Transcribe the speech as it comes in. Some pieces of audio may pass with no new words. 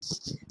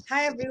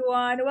Hi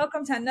everyone,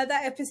 welcome to another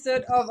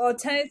episode of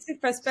Alternative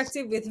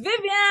Perspective with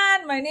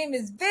Vivian. My name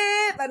is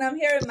Viv and I'm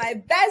here with my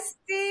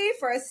bestie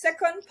for a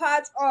second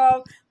part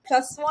of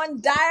Plus One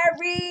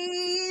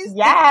Diaries.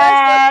 The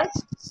first was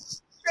Yes.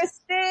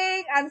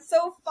 interesting and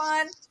so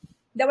fun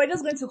that we're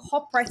just going to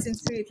hop right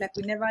into it like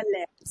we never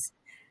left.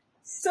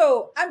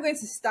 So I'm going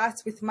to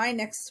start with my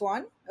next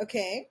one,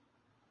 okay?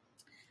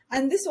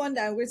 And this one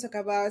that I'm going to talk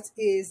about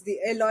is the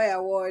Eloy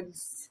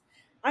Awards.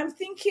 I'm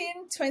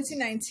thinking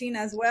 2019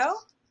 as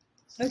well,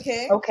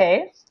 okay?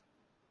 Okay.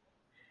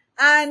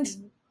 And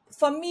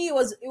for me, it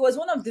was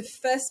one of the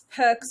first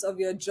perks of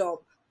your job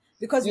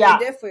because we were Yeah.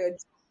 there for your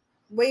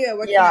when you were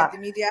working at Yeah. the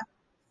media.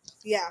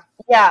 Yeah.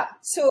 Yeah.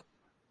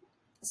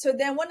 So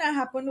then what that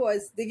happened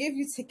was they gave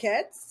you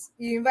tickets.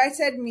 You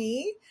invited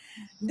me.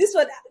 This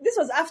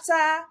was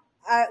after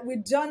we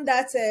done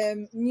that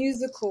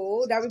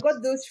musical that we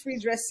got those free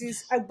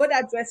dresses. I bought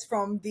that dress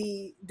from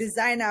the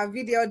designer,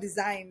 Video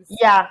Designs.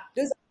 Yeah.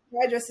 Those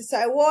red dresses. So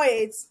I wore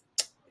it.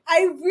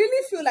 I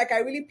really feel like I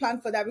really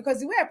planned for that because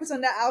the way I put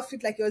on that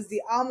outfit, like it was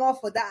the armor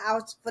for that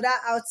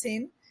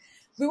outing.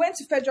 We went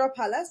to Federal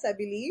Palace, I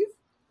believe.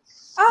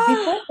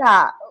 Before Ah,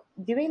 that,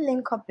 did we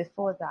link up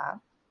before that?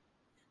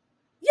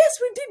 yes,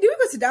 we did. Did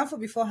we go to Danfo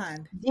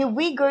beforehand? Did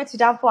we go to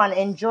Dampo and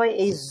enjoy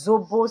a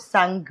Zobo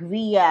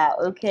sangria?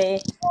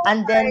 Okay. Oh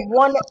And my then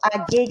one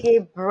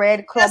agege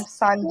bread goodness, club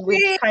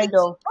sandwich wait. kind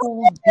of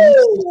full beef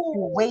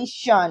Oh,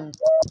 situation.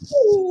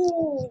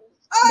 oh.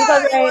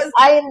 Because It was.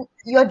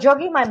 you're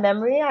jogging my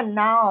memory, and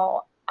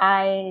now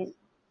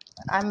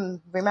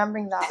I'm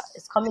remembering that.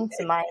 It's coming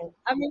to mind.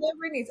 I'm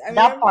remembering it. I'm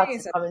That remembering part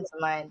is it. coming to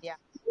mind. Yeah.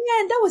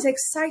 Yeah, and that was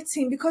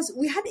exciting because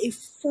we had a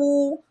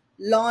full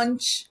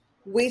launch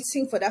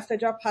waiting for that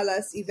Federal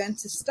Palace event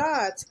to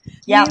start.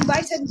 You Yeah.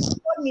 invited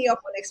called me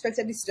up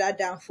unexpectedly to that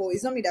downfall.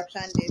 It's not me that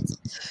planned it.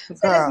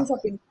 So let's Girl. meet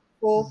up in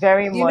Danfo.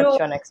 Very You know, much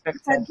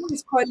unexpected. who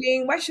is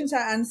calling? Why shouldn't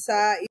I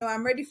answer? You know,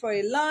 I'm ready for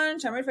a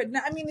lunch. I'm ready for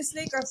dinner. I mean, it's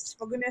Lagos,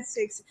 for goodness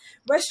sakes.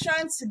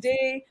 Restaurant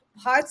today,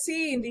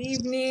 party in the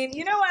evening.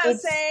 You know what I'm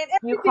It's saying?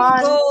 you Everything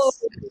can't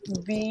goes.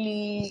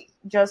 really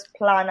just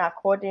plan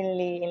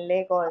accordingly in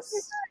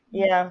Lagos.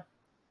 Yeah.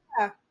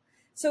 Yeah.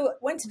 So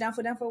went to Danfo.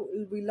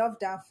 Danfo, we love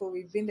Danfo.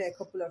 We've been there a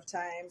couple of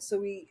times. So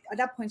we at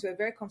that point we were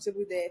very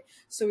comfortable there.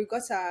 So we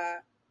got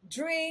our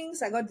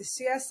drinks. I got the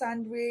suya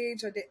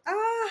sandwich. Or the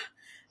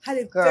had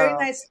a very Girl.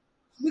 nice.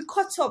 We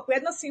caught up. We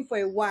had not seen for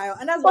a while,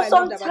 and that's For what I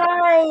loved some about that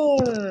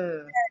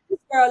time.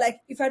 girl.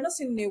 Like if I had not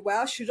seen in a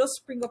while, she just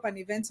spring up an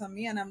event on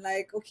me, and I'm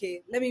like,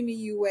 okay, let me meet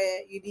you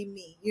where you need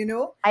me. You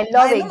know. I But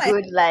love I a know my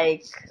good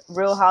like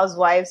Real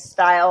Housewives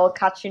style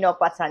catching up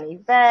at an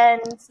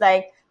event,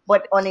 like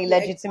but on a yeah,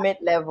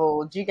 legitimate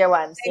level. Do you get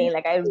what I'm saying?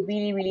 Like I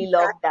really, really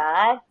love exactly.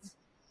 that.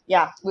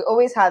 Yeah, we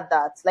always had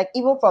that. Like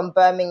even from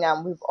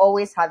Birmingham, we've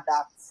always had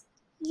that.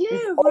 We've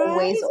Yeah,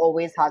 always, right.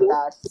 always had We were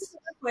that.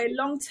 together for a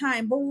long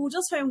time, but we will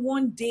just find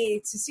one day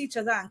to see each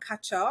other and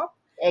catch up.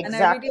 And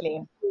I really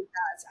Exactly. appreciate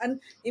that.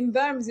 And in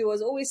Berms, it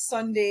was always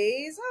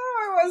Sundays.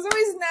 Oh, it was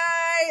always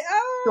nice.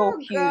 So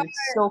Oh God. cute,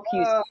 so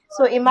cute. Oh,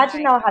 So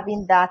imagine nice. now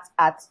having that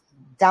at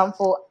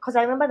Danfo, because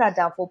I remember that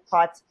Danfo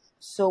part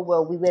so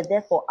well. We were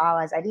there for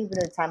hours. I didn't even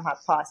know the time had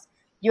passed.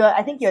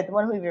 I think you're the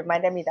one who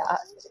reminded me that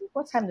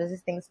what time does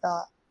this thing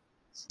start?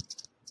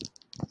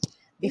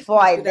 We Before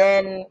finished I with that.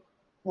 then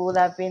would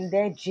have been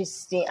there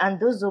gisting and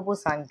those Zobo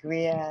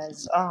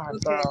sangrias. Oh Okay.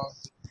 girl.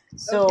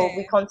 So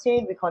we Okay.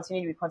 continued, we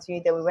continued, we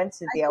continued. Then we went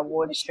to I the think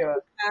award we shared show.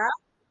 the car.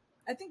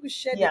 I think we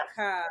shared the Yeah,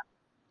 car.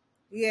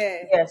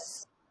 Yeah.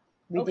 yes,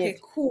 we Okay,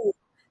 did. cool.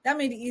 That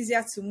made it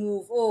easier to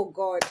move. Oh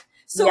God.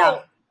 Yeah.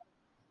 So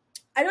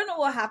I don't know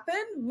what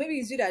happened. Maybe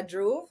it's you that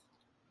drove.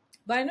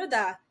 But I know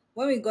that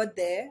when we got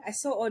there, I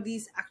saw all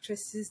these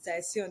actresses that I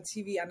see on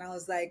TV, and I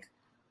was like,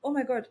 "Oh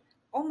my god,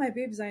 all my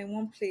babes are in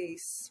one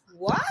place."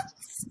 What?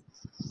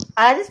 And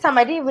at this time,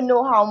 I didn't even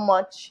know how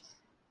much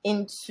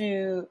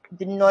into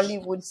the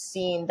Nollywood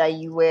scene that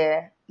you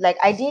were. Like,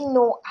 I didn't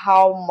know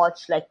how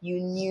much, like, you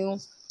knew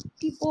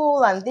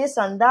people and this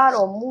and that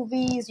or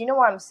movies. You know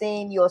what I'm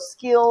saying? Your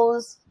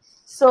skills.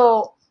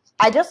 So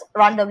I just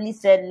randomly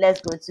said,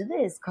 let's go to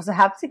this because I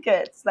have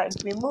tickets. Like,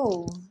 we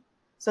move.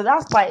 So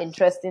that's quite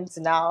interesting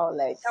to now.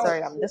 Like, That was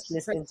sorry, I'm so just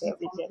listening to interesting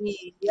for everything.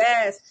 me.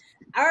 Yes,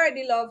 I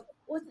already love.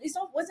 It's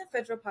not wasn't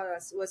Federal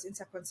Palace. It was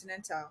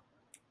Intercontinental.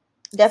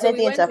 So we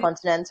Definitely went in.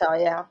 Intercontinental,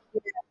 yeah.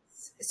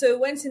 So we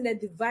went in there.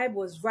 The vibe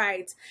was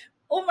right.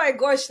 Oh my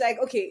gosh! Like,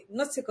 okay,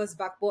 not take us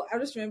back, but I'm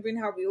just remembering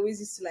how we always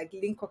used to like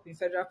link up in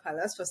Federal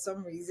Palace for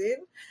some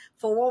reason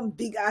for one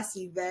big ass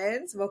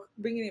event. But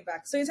bringing it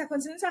back, so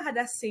Intercontinental had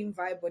that same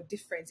vibe but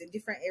different, a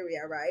different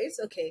area, right?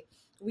 Okay,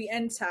 we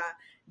enter.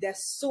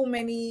 There's so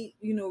many,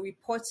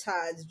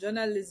 reporters,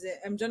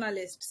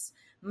 journalists,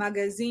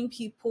 magazine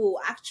people,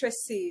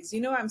 actresses.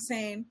 You know what I'm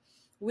saying?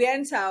 We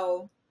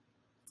enter.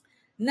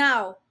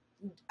 Now,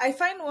 I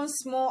find one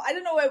small, I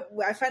don't know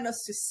where I find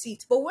us to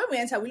sit, but when we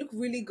enter, we look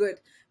really good.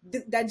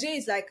 That Jay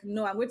is like,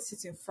 no, I'm going to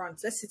sit in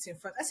front. Let's sit in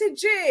front. I said,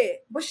 Jay,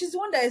 but she's the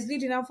one that is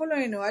leading. I'm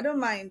following her. I don't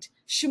mind.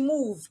 She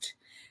moved.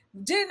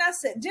 Jane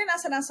said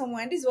that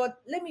somewhere, and this is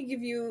what, let me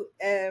give you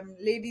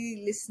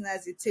lady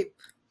listeners a tip.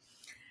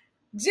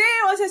 Jane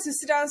wanted to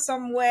sit down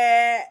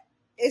somewhere.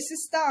 A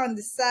sister on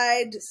the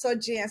side saw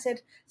Jane and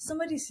said,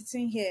 "Somebody's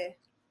sitting here."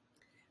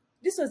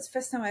 This was the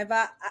first time I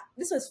ever.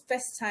 This was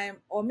first time,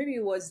 or maybe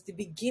it was the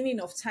beginning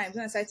of times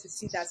when I started to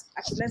see that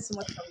I could learn so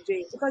much from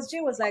Jane, because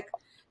Jane was like,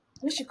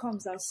 "When she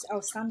comes,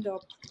 I'll stand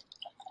up."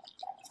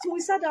 So we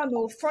sat down,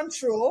 no front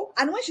row,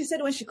 and when she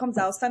said when she comes,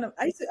 I'll stand up.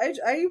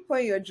 Are you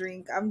pouring your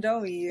drink? I'm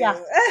done with Yeah,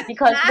 you.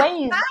 because when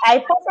you, I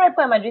personally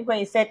put in my drink when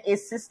you said a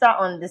sister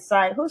on the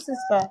side. Whose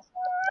sister?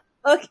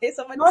 Okay,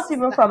 somebody's Not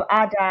even sister. from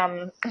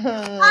Adam.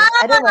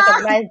 I don't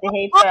recognize the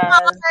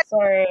haters.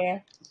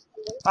 Sorry.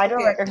 I don't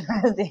Okay.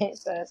 recognize the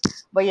haters.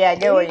 But yeah, I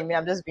get what you mean.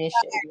 I'm just being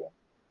shady.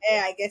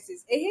 Yeah, I guess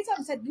it's. A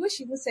hater said the way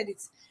she even said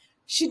it,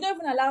 she didn't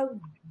even allow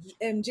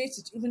Jay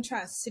to even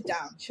try and sit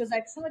down. She was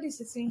like, "Somebody's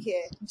sitting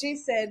here." Jay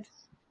said,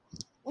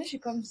 "When she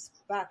comes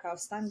back, I'll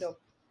stand up."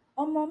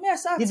 Oh, mommy, I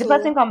saw Did the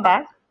person to. come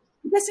back?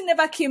 The person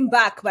never came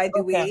back. By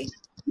the Okay. way,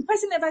 the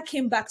person never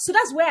came back. So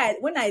that's where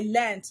when I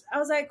learned, I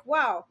was like,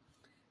 "Wow."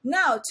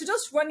 Now to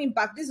just running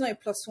back, this is not a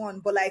plus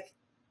one, but like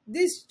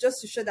this just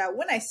to show that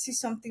when I see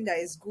something that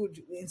is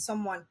good in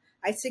someone,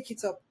 I take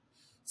it up.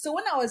 So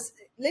when I was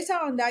later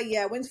on that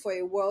year, I went for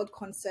a world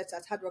concert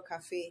at Hard Rock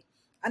Cafe,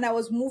 and I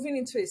was moving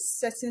into a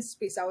certain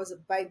space. I was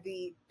by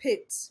the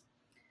pit.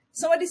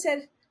 Somebody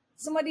said,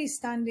 "Somebody is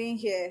standing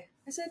here."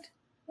 I said,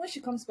 "When she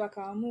comes back,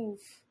 I'll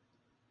move."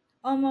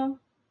 The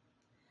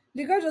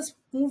girl just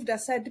moved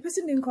aside. The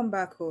person didn't come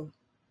back. Oh,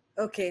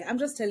 okay. I'm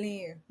just telling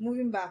you,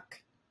 moving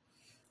back.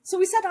 So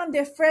we sat down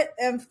there,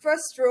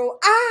 first row.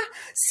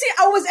 See,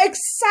 I was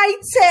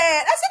excited.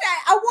 I said,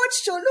 I watch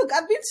show. Look,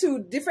 I've been to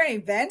different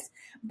events,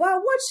 but I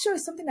watch show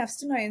is something I've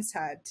still not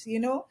entered.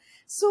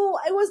 So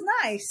it was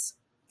nice.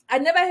 I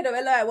never heard of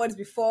Ella Awards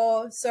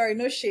before. Sorry,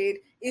 no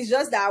shade. It's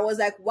just that I was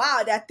like,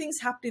 wow, there are things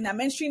happening. I'm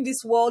entering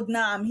this world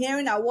now. I'm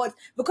hearing awards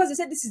because they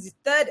said this is the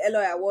third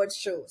Ella Awards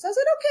show. So I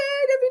said,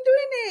 okay, they've been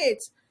doing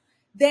it.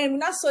 Then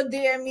when I saw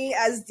DME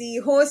as the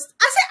host,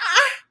 I said,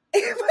 I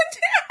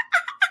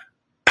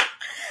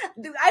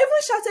even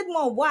shouted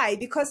more. Why?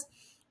 Because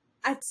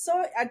I'd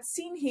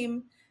seen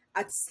him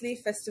at Slay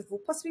Festival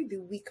possibly the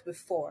week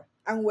before,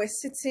 and we're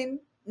sitting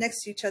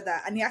next to each other,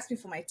 and he asked me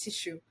for my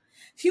tissue.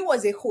 He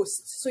was a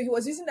host, so he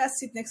was using that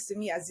seat next to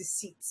me as his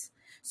seat.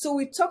 So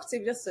we talked to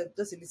him just a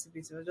little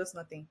bit, it was just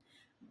nothing.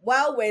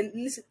 While we're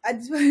listening, I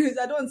don't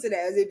want to say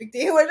that it was a big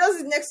thing. He was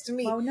just next to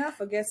me. I'll never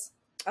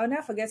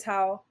forget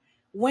how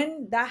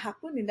when that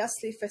happened in that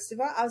slave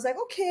festival, I was like,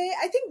 okay,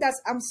 I think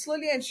I'm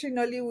slowly entering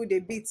Nollywood a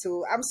bit.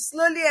 So I'm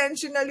slowly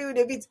entering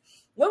Nollywood a bit.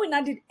 When we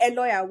now did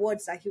Eloy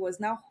Awards that he was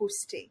now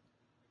hosting,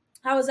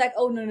 I was like,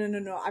 oh, no, no, no,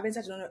 no. I've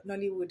entered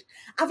Nollywood.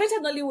 I've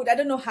entered Nollywood. I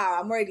don't know how.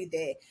 I'm already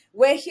there.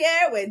 We're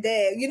here. We're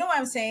there. You know what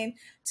I'm saying?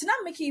 To not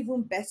make it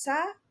even better,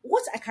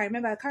 what I can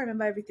remember, I can't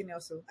remember everything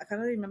else. So I can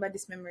only remember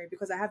this memory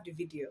because I have the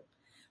video.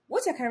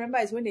 What I can remember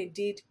is when they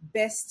did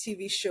Best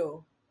TV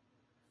Show.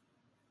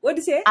 What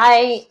did you say?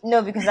 I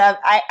know because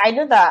I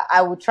know that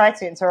I would try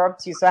to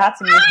interrupt you, so I had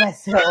to mute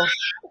myself.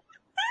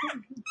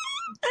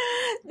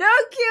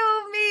 Don't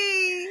kill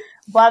me.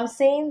 But I'm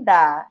saying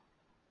that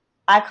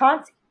I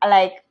can't,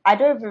 like, I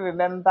don't even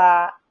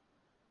remember.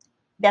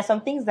 There's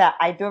some things that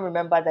I don't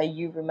remember that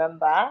you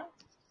remember.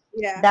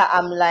 Yeah. That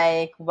I'm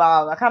like,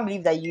 wow, I can't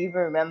believe that you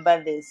even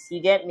remember this. You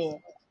get me?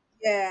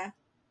 Yeah.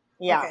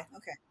 Yeah.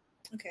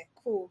 Okay,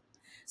 cool.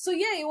 So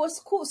yeah, it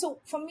was cool. So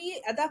for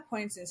me at that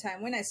point in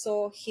time when I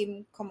saw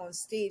him come on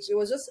stage, it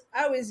was just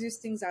I always use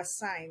things as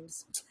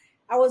signs.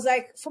 I was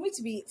like, for me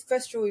to be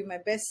first row with my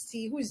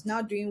bestie, who is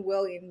now doing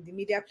well in the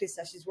media place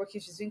that she's working,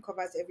 she's doing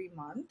covers every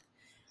month.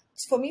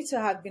 For me to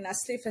have been at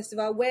Slave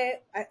Festival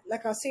where,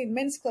 like I was saying,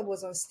 Men's Club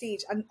was on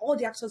stage and all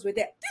the actors were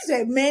there. These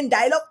were men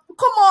that I love.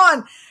 Come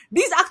on,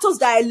 these actors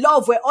that I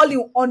love were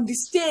all on the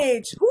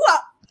stage. Who are?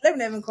 Let me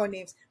not even call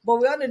names, but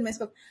we all know the Men's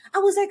Club. I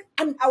was like,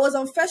 and I was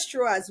on first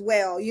row as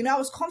well. I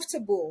was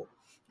comfortable.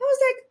 I was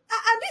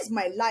like, this is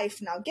my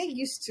life now. Get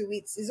used to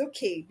it. It's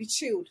okay. Be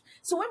chilled.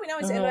 So when we now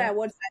went to LOI Mm-hmm.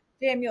 Awards,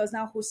 JME was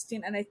now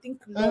hosting, and I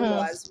think Lolo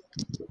Mm-hmm. as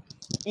well.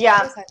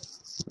 Yeah.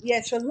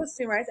 Yeah, she was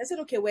hosting, right? I said,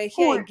 okay, we're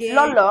here Who? again.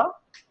 Lolo?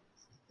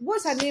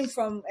 What's her name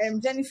from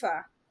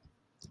Jennifer?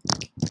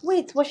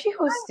 Wait, was she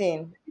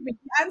hosting?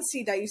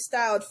 Auntie that you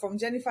styled from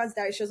Jennifer's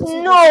Diary. She was also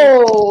hosting.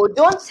 No,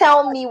 don't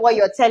tell me what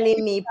you're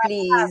telling me,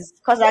 please,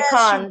 because I Yeah,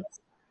 can't.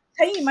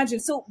 can you imagine?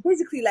 So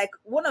basically, like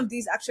one of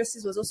these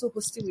actresses was also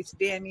hosting with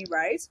DME,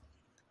 right?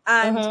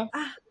 And Mm-hmm.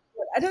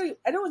 I don't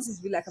want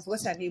to be like I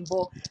forgot her name,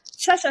 but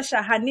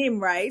Shasha, her name,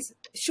 right?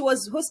 She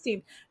was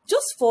hosting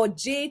just for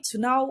Jay to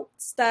now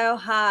style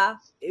her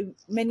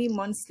many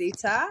months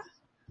later.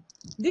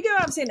 Do you get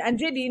what I'm saying? And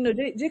Jay,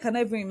 Jay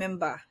cannot even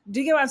remember. Do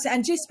you get what I'm saying?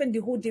 And Jay spent the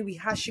whole day with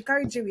her. She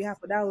carried Jay with her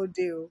for that whole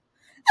day. Oh.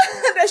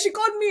 And then she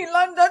called me in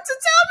London to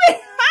tell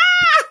me.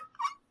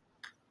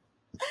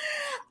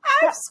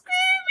 I'm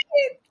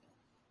screaming.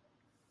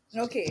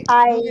 Okay,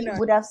 I moving on.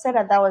 would have said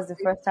that that was the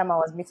first time I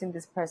was meeting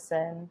this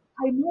person.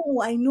 I I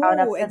would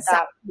have know said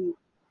that. exactly.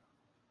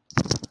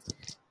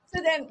 So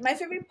So then, my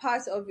favorite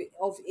part of it,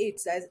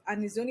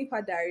 and it's the only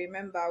part that I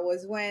remember,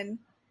 was when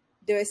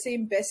they were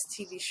saying best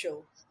TV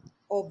show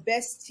or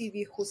best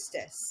TV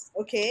hostess.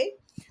 Okay,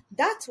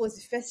 that was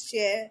the first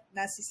year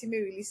Nancy Sime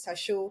released her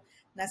show,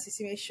 Nancy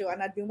Sime Show,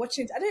 and I'd been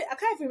watching it. I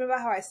can't even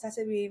remember how I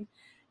started being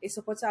a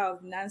supporter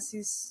of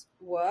Nancy's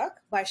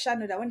work, but I shall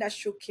know that when that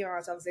show came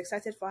out, I was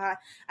excited for her.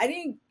 I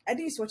didn't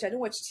used to watch. I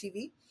didn't watch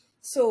TV.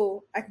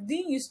 So I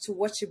didn't used to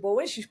watch it, but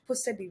when she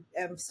posted the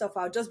stuff,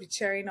 I'll just be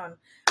cheering on.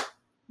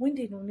 When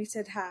they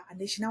nominated her and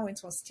then she now went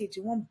on stage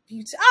in one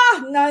beauty.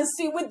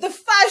 Nancy with the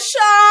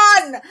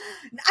fashion!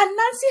 And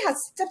Nancy has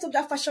stepped up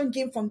that fashion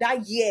game from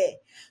that year.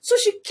 So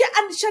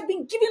and she had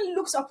been giving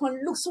looks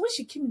upon looks. So when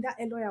she came in that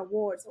Eloy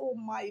Awards, oh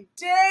my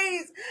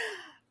days!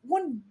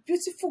 One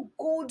beautiful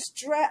gold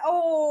dress.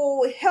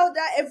 Oh, held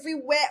her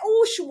everywhere.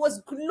 Oh, she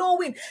was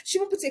glowing. She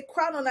even put a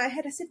crown on her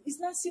head. I said, is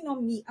Nancy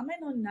not me? Am I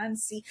not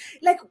Nancy?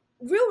 Like,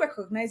 real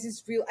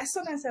recognizes real. I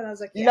saw Nancy and I was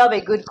like, yeah, Love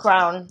a good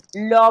crown.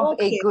 Love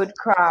a okay. good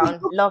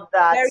crown. Love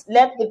that. Very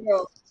Let good the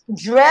girl.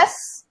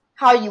 dress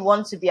how you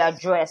want to be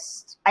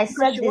addressed. I Because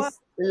said she was. this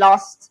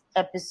last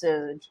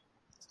episode.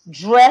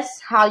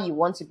 Dress how you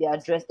want to be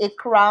addressed. A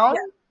crown,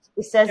 Yeah,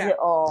 it says yeah. it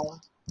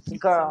all.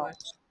 Thank you so Girl.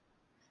 much.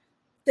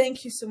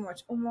 Thank you so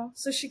much, Omo.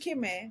 So she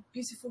came here,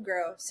 beautiful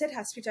girl, said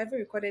her speech. I've even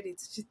recorded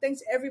it. She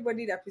thanks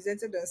everybody that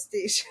presented on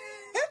stage.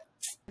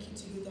 Thank you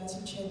to you guys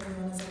who cheered me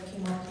on as I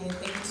came up here.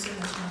 Thank you so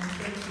much, man.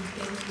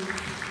 Thank you.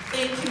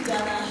 Thank you,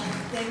 Dada.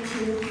 Thank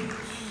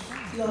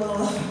you.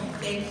 Lolo.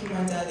 Thank you,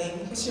 my darling.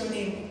 What's your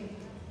name?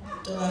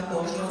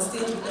 Dolako. You're on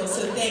stage with us.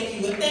 So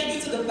thank you. And thank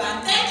you to the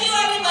band. Thank you,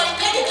 everybody.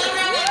 Thank you,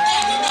 cameraman.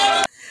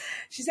 Thank you.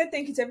 She said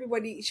thank you to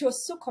everybody. She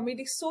was so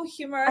comedic, so I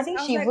humorous. think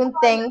I was she like, even oh,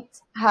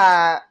 thanked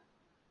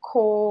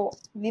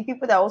the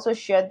people that also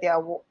shared their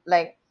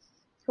like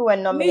who were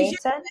Major. nominated.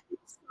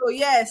 So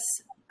yes.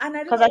 And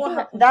I don't Because know I what think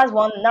happened. that's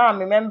one now I'm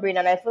remembering,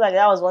 and I feel like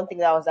that was one thing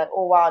that I was like,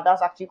 oh wow,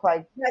 that's actually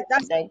quite Like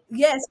that's like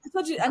yes, I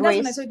told you, and that's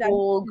when I told you that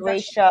graceful, is that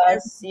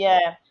gracious.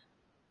 Yeah.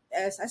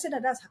 yes, I said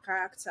that that's her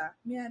character.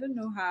 Yeah, I don't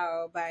know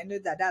how, but I know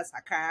that that's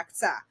her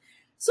character.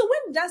 So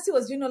when Dancy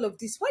was doing all of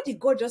this, why did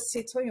God just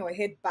say turn your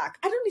head back?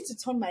 I don't need to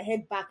turn my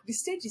head back. The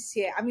stage is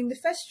here. I'm in the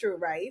first row,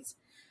 right?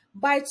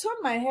 But I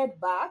turned my head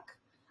back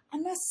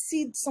and I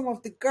see some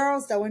of the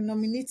girls that were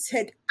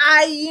nominated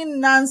eyeing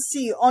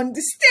Nancy on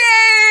the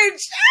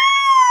stage.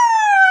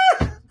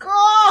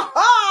 God!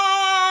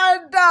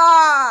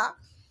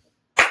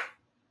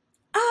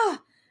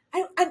 Ah,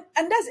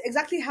 and that's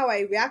exactly how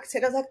I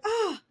reacted. I was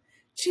like,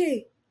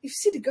 Jay, you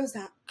see the girls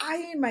that are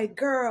eyeing my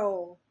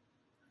girl.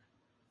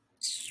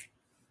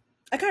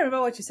 I can't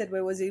remember what you said, but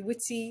it was a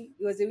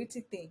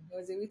witty thing. It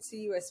was a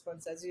witty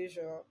response as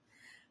usual.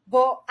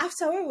 But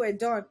after when we were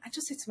done, I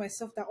just said to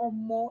myself that, oh,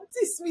 more,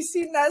 this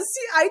Missy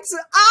Nancy eye to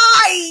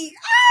eye.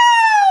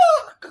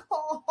 Oh,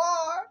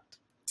 God.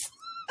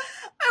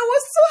 I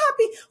was so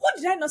happy. What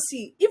did I not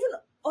see? Even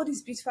all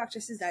these beautiful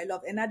actresses that I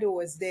love, Enado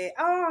was there.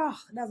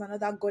 That's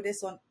another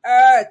goddess on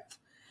earth.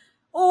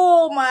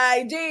 Oh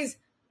my days.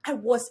 I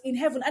was in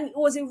heaven and it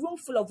was a room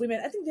full of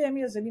women. I think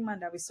Jeremy was the only man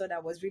that we saw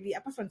that was really,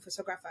 apart from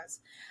photographers.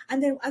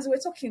 And then as we were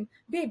talking,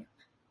 babe,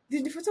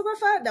 did the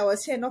photographer that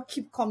was here not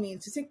keep coming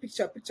to take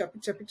picture,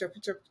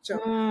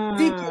 Hmm.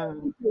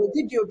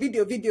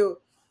 video.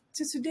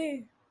 To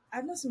today,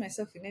 I've not seen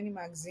myself in any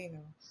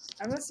magazine.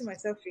 I've not seen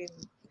myself in,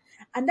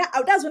 and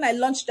that's when I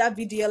launched that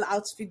VDL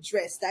outfit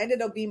dress that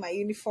ended up being my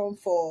uniform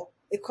for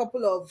a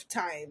couple of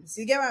times.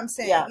 You get what I'm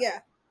saying? Yeah. Yeah,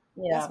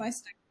 that's Yeah. my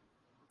story.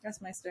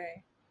 That's my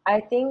story. I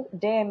think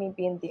Demi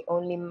being the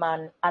only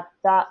man at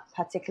that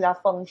particular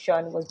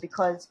function was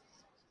because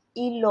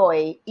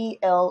Eloy,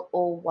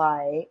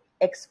 Eloy,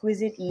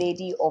 Exquisite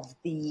Lady of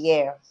the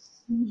Year.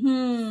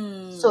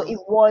 So Hmm. it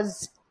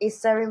was a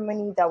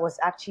ceremony that was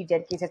actually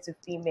dedicated to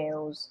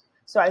females.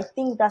 So I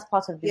think that's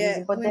part of the Yeah,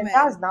 reason. But then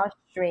that's women. now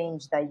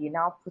strange that you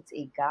now put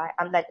a guy.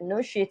 I'm like,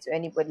 no shade to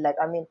anybody. Like,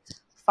 I mean,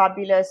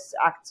 fabulous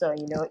actor.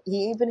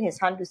 He even his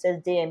handle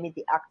says DME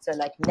the actor.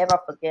 Like, never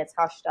forget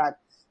hashtag.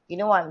 You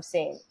know what I'm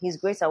saying? He's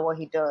great at what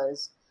he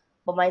does.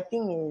 But my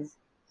thing is,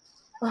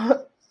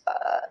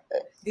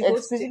 The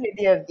Exquisite hosting.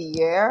 Lady of the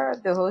Year.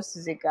 The host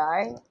is a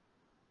guy.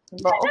 Yeah,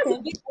 But that's okay,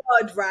 a big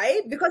word,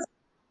 right? Because,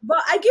 but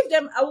I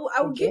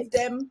will okay, give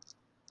them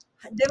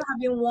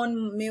having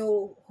one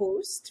male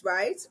host,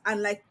 right,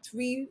 and like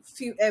three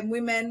few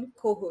women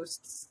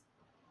co-hosts.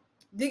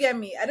 Do you get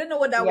me? I don't know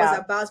what that was yeah.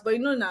 about, but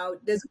now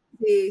there's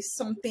a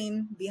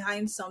something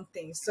behind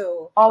something.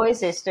 So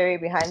Always a story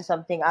behind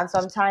something, and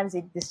sometimes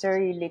the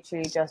story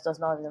literally just does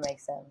not even make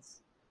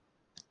sense.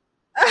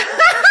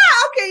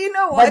 okay, you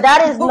know But what?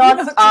 that is Moving not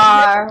on to the next.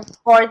 our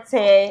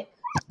forte.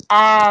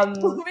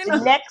 Moving The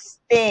on. next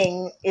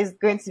thing is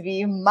going to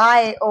be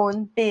my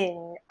own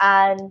thing,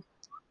 and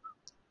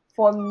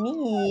for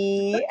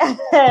me,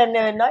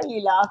 no, not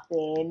you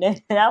laughing.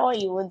 That one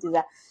you won't do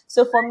that.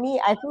 So for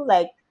me, I feel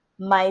like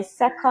my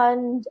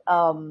second,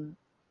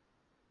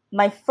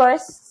 my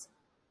first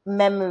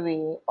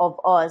memory of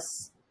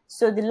us.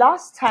 So the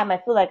last time I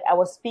feel like I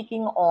was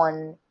speaking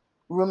on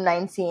Room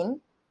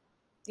 19.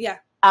 Yeah.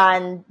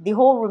 And the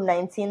whole Room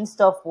 19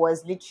 stuff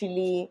was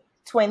literally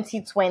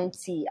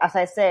 2020. As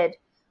I said,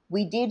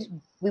 we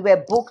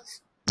were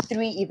booked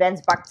three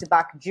events back to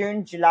back: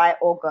 June, July,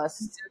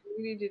 August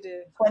We really did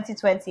it.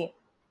 2020,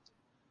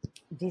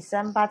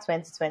 December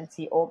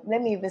 2020, or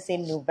let me even say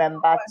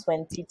November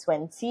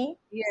 2020,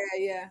 Yeah,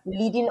 yeah.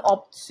 leading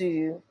up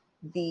to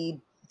the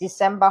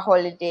December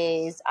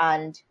holidays.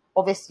 And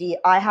obviously,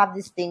 I have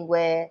this thing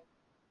where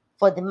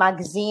for the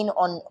magazine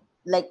on,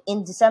 like,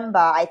 in December,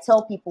 I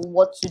tell people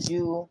what to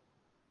do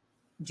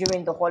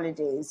during the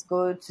holidays: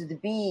 go to the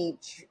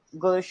beach,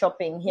 go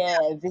shopping here,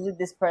 visit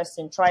this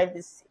person, try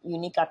this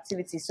unique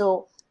activity.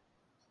 So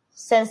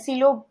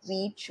Sensilo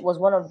Beach was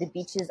one of the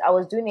beaches. I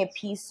was doing a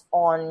piece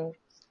on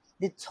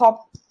the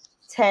top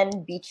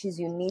 10 beaches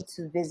you need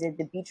to visit,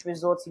 the beach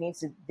resorts you need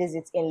to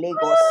visit in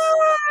Lagos.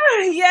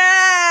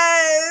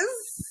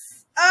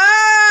 Yes.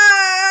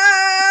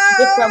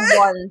 Different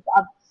ones.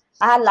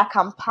 I had La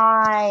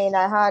Campine,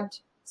 I had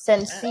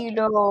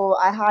Sensilo,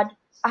 I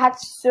had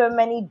so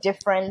many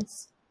different,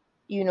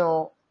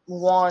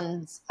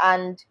 ones.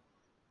 And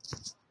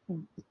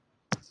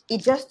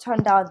it just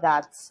turned out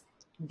that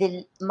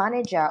the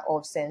manager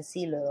of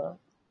Sensilo,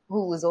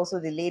 who was also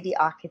the lady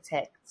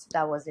architect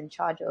that was in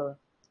charge of,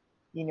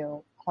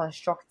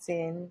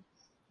 constructing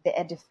the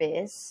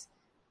edifice,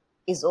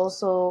 is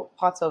also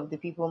part of the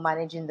people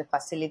managing the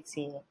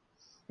facility.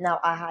 Now,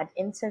 I had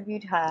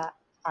interviewed her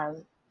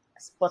and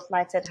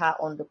spotlighted her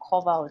on the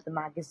cover of the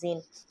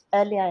magazine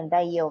earlier in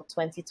that year of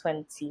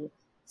 2020, Yeah.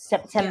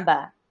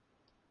 September,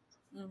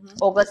 Mm-hmm.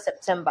 August,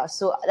 September.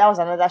 So that was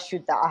another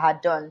shoot that I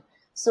had done.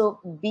 So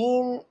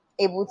being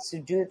able to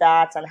do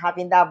that and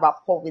having that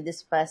rapport with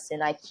this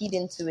person, I keyed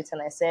into it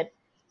and I said,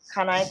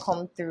 can I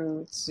come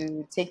through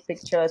to take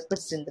pictures, put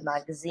it in the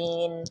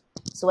magazine?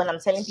 So when I'm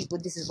telling people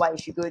this is why you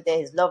should go there,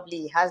 he's lovely,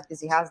 he has this,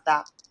 he has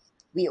that.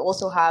 We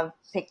also have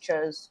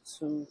pictures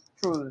to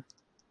prove.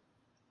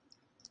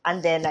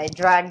 And then I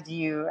dragged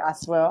you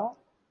as well.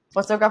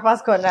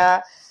 Photographer's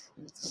Corner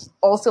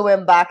also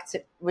went back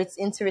into That's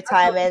what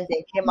retirement,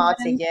 then came out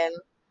again.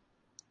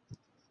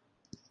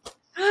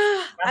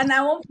 and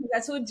I won't. I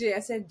told Jay. I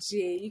said,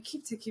 Jay, you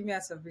keep taking me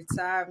out of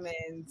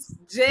retirement,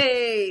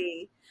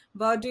 Jay.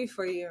 But I'll do it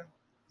for you.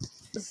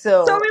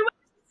 So So we went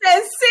to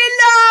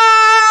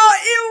Sensilo.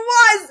 It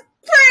was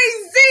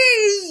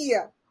crazy.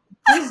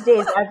 these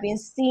days I've been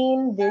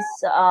seeing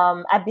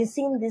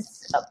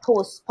this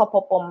post pop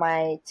up on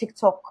my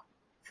TikTok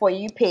for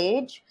you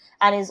page,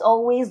 and it's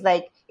always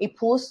like a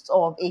post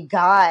of a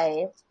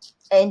guy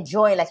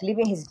enjoying, like,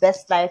 living his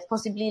best life,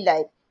 possibly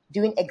like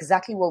doing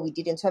exactly what we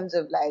did in terms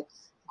of like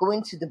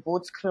going to the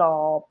boat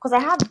club. Because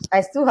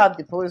I still have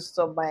the posts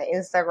on my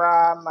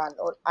Instagram, and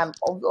I'm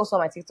also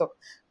on my TikTok,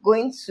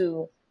 going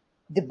to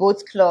the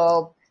boat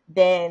club,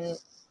 then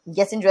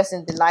getting dressed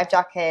in the life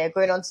jacket,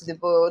 going onto the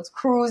boat,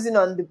 cruising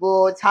on the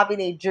boat, having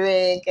a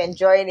drink,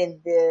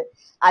 enjoying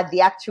at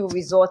the actual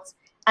resort.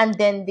 And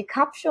then the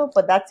caption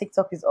for that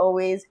TikTok is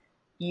always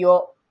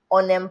your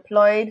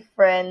unemployed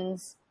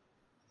friends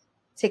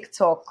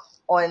TikTok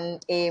on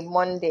a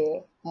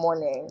Monday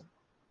morning.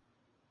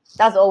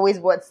 That's always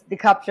what the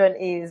caption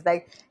is.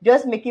 Like,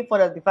 just making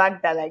fun of the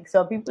fact that like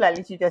some people are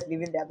literally just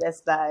living their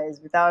best lives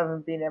without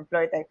even being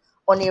employed, like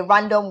on a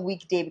random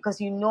weekday,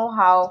 because you know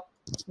how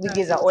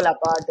weekdays are all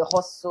about the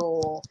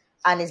hustle.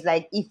 And it's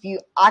like, if you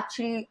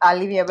actually are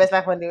living your best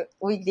life on the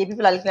weekday,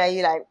 people are looking at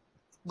you like,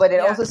 but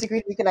then Yeah, also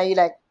secretly looking at you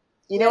like,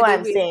 you know yeah, what they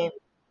I'm will. saying?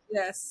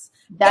 Yes,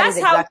 That is that's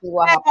how it exactly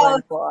what felt.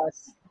 happened for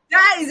us.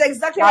 That is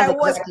exactly how That's it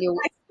was. exactly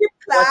I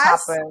skipped what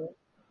class. happened.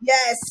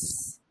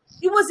 Yes.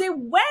 It was a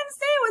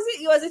Wednesday, was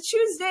it? It was a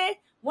Tuesday.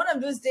 One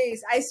of those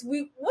days.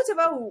 We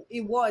whatever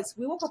it was,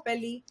 we woke up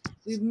early.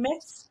 We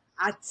met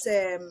at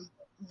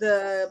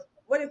the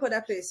what do you call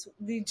that place?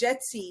 The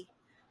jetty,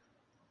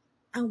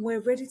 and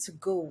we're ready to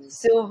go.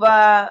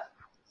 Silver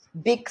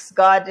Bix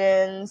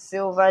Garden,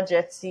 Silver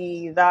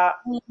Jetty, that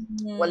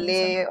Something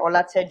Wale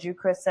Olateju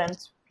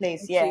Crescent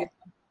place, thank yeah. you.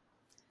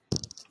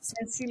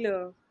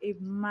 Sensilo, a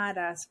mad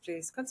ass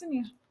place.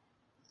 Continue.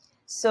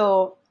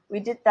 So we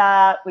did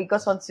that. We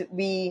got onto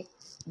we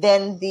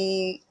then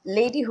the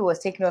lady who was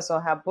taking us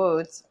on her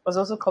boat was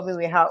also coming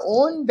with her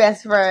own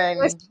best friend.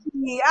 It was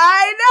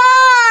I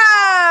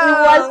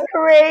know.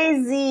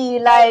 crazy.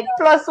 Like,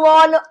 plus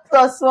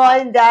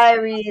one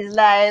diaries.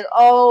 Like,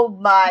 oh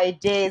my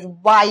days,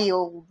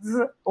 wild.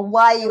 It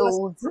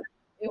was Wild.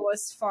 it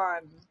was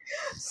fun.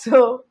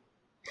 So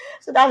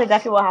So that's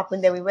exactly what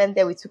happened. Then we went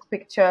there, we took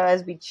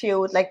pictures, we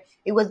chilled. Like,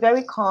 it was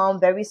very calm,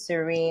 very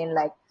serene,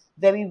 like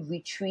very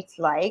retreat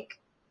like.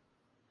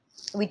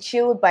 We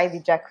chilled by the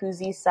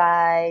jacuzzi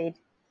side.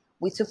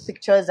 We took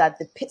pictures at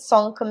the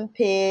sunken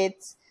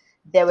pit.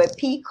 There were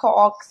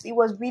peacocks. It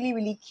was really,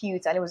 really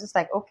cute. And it was just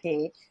like,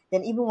 okay.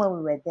 Then even when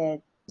we were there,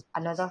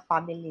 another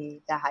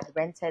family that had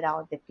rented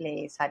out the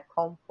place had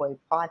come for a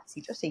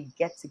party, just a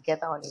get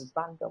together on a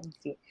random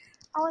day.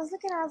 I was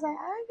looking, I was like,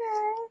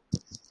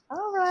 okay,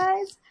 all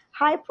right.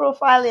 High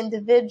profile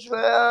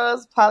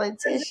individuals,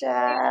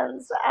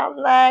 politicians. I'm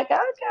like,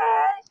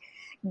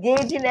 okay.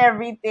 Gauging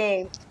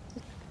everything.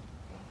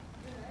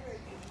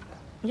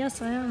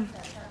 Yes, I am.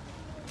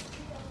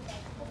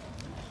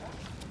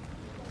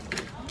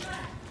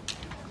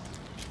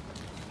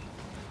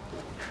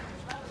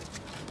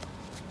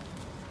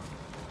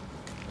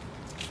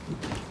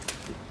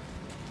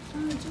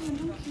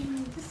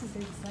 This is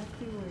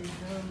exactly where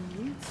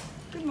you meet.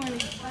 Good morning.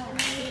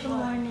 Good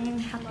morning.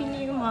 Happy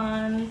New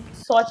Month.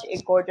 Such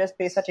a gorgeous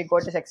place, such a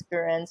gorgeous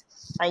experience,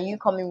 and you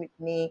coming with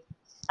me,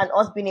 and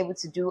us being able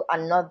to do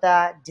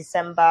another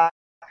December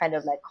kind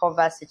of like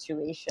cover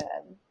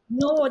situation.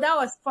 No, that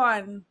was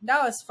fun.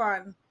 That was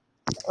fun.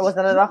 It was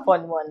another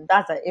fun one.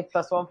 That's an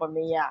A+1 for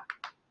me. Yeah,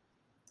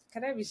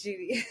 Can I be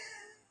shitty?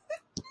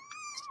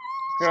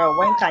 girl.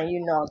 When can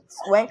you not?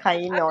 When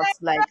can you not?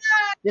 Like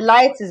the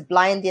light is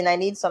blinding. I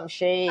need some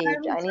shade.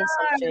 I'm I need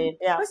some done. shade.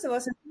 Yeah. First of all,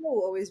 September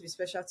will always be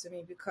special to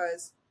me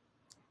because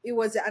it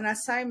was an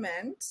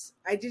assignment.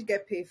 I did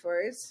get paid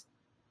for it.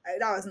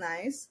 That was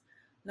nice.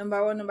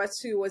 Number one. Number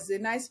two, was a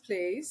nice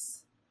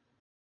place.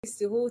 It's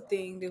the whole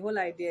thing, the whole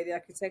idea, the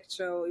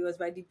architecture. It was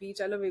by the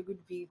beach. I love a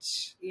good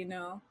beach, you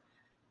know.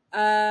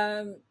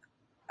 Um,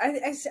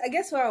 I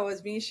guess what I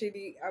was being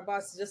shady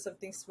about is just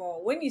something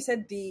small. When you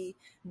said the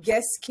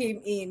guests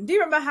came in, do you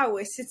remember how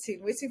we're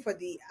sitting waiting for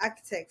the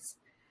architects?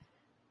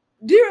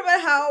 Do you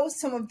remember how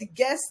some of the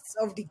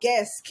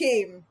guests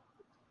came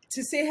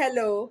to say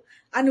hello,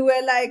 and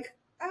we're like,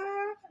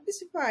 these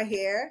people are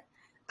here,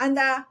 and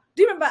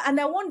do you remember? And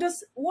I one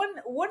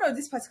of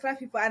these particular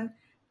people, and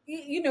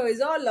you know,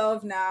 it's all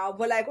love now,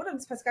 but like one of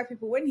these particular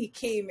people, when he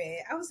came in,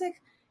 I was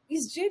like,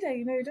 it's Jada,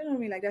 you know, you don't know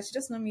me like that. She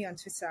just know me on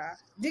Twitter.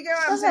 Do you get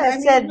what I'm That's saying? why I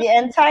And he's said not the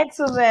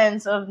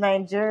entitlement of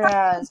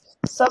Nigerians.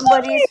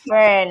 Somebody's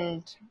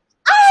friend.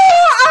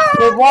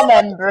 A you warm know,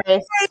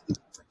 embrace.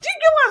 do you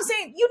get what I'm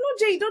saying? You know,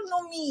 Jay, you don't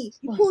know me.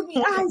 You pulled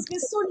me. It's been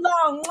so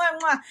long. Mwah,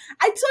 mwah.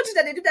 I told you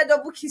that they did that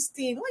double kiss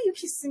thing. Why are you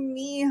kissing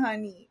me,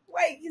 honey?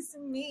 Why are you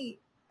kissing me?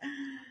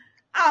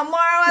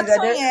 Mara Because I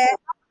don't-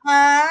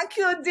 Tonye.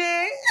 Cute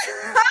day.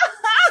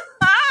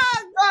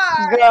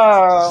 God.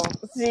 Girl,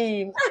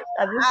 see,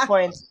 at this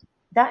point,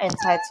 that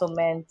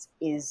entitlement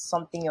is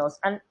something else.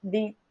 And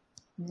they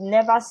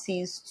never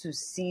cease to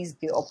seize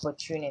the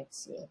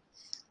opportunity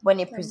when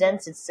it Thank God.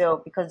 presents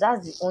itself, because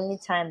that's the only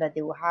time that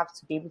they will have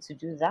to be able to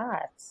do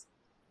that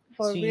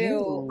For to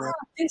real. you.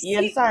 They You see,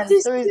 understand? they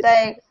So it's see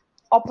like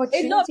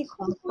a lot of opportunity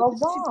comes people. for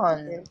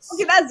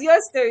Okay, once. that's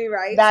your story,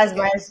 right? That's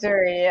my Okay.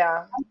 story,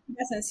 yeah.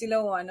 That's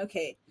Ancilla one.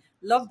 Okay.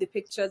 Love the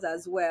pictures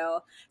as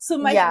well. So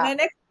Yeah. my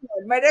next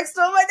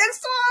one.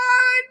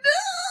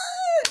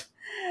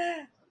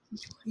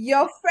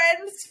 Your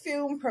friend's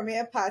film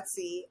premiere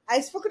party.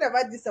 I spoken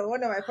about this on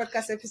one of my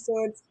podcast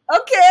episodes.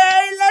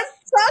 Okay, let's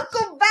talk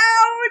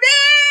about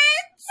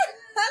it.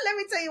 Let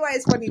me tell you why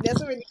it's funny. There's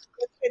so many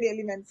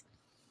elements.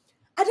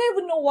 I don't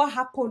even know what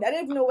happened. I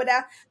don't even know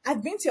whether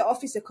I've been to your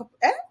office a couple.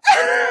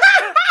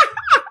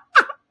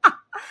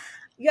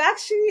 You're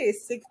actually a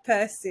sick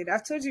person.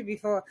 I've told you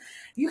before.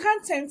 You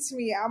can't tempt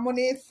me. I'm on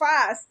a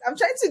fast. I'm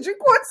trying to drink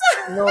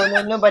water. No,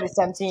 no, nobody's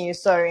tempting you.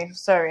 Sorry,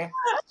 sorry.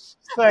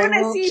 Sorry, When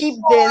I we'll see keep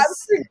porn, I'm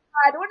this. too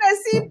bad. When I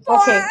see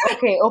Okay, porn,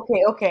 okay,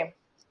 okay, okay.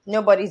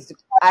 Nobody's.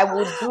 I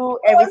will do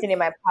everything in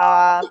my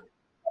power.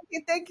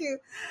 okay, thank you.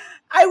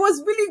 I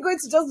was really going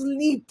to just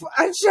leap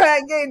and try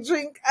and get a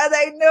drink, and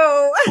I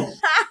know.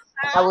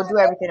 I will do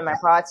everything in my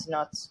power to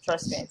not.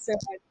 Trust me. So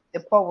The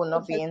poor will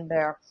not okay, be in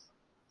there.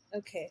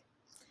 okay,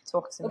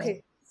 Talk to me.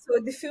 okay. So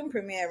the film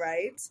premiere,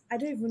 right? I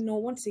don't even know.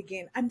 Once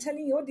again, I'm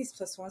telling you, all this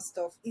plus one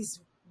stuff is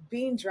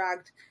being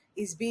dragged,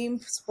 is being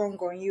sprung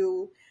on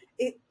you.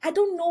 I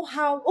don't know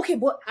how. Okay,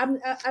 but I'm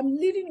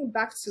leading it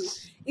back to.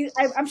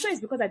 I'm sure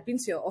it's because I've been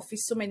to your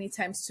office so many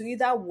times to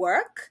either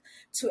work,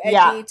 to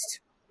Yeah, edit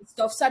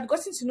stuff. So I've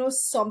gotten to know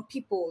some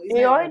people. It's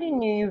they not everybody. already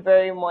knew you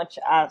very much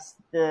as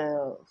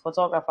the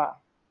photographer.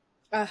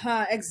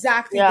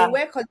 Exactly. They Yeah,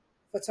 were called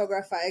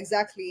photographer.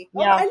 Exactly.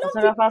 Oh, yeah, I love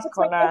the photographer's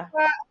corner.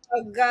 photographer.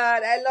 Oh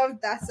God, I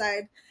love that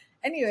side.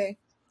 Anyway,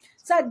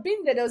 so I'd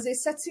been there. There was a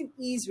certain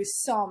ease with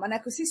some, and I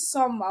could see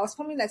some. I was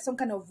forming like some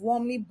kind of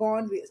warmly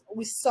bond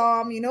with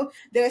some. You know,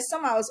 there were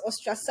some I was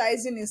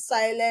ostracizing in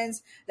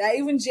silence. That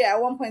even Jay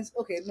at one point.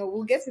 Okay, no,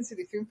 we'll get into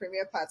the film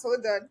premiere part.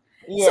 Hold on.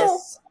 So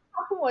Yes,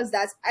 what happened was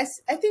that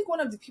I think one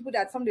of the people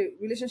that I formed a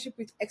relationship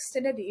with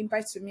extended the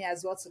invite to me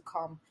as well to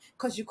come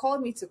because you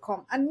called me to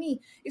come. And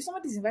me, if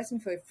somebody's inviting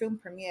me for a film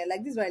premiere,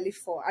 like this is what I live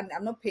for, and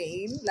I'm not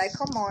paying, like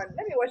come on,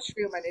 let me watch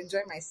film and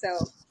enjoy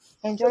myself.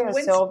 enjoy So we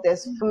went. yourself.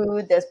 There's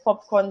food, there's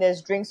popcorn,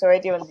 there's drinks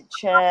already on the Do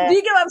chair.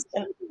 you get what I'm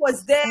And saying? Who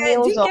was there?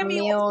 Do meals you get on me?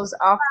 It was meals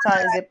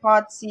after is a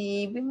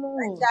party. We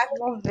move. exactly.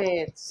 Love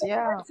it. So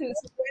Yeah. we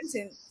went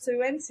in. So we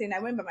went in. I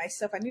went by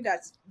myself. I knew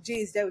that Jay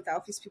is there with our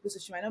office people, so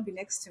she might not be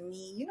next to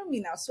me. You know me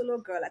now, solo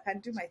girl. I can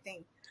do my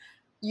thing.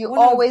 You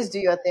One of always do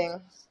your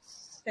thing.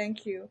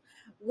 Thank you.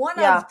 One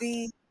Yeah. of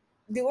the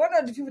the one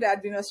of the people that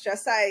had been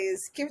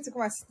ostracized came to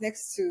come and sit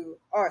next to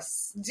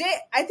us. Jay,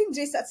 I think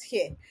Jay sat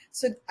here,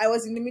 so I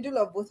was in the middle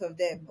of both of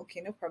them.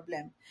 Okay, no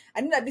problem.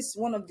 I know that this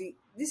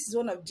is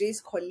one of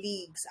Jay's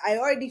colleagues. I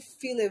already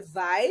feel a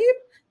vibe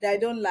that I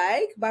don't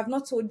like, but I've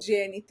not told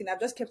Jay anything. I've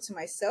just kept to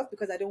myself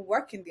because I don't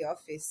work in the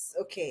office.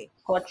 Okay,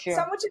 Got so you.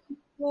 I'm watching the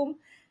film.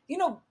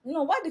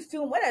 While the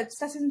film, when I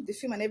started the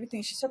film and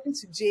everything, she's talking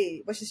to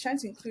Jay, but she's trying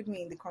to include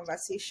me in the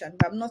conversation,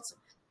 but I'm not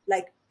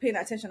like paying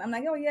attention. I'm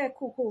like, oh yeah,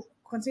 cool, cool.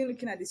 Continue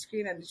looking at the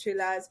screen and the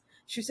trailers.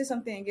 She'll say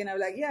something again. I'm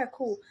like, yeah,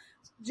 cool.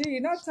 Jay,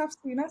 you not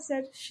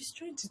said she's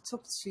trying to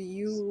talk to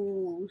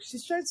you.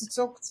 She's trying to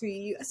talk to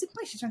you. I said,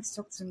 why is she trying to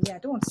talk to me? I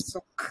don't want to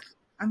talk.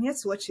 I'm here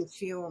to watch a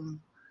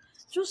film.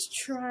 Just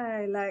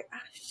try. Like,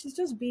 she's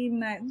just being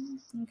like,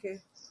 okay.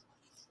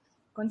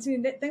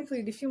 Continue.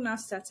 Thankfully, the film now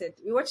started.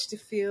 We watched the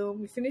film.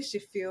 We finished the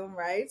film,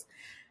 right?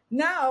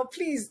 Now,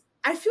 please,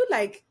 I feel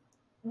like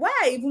why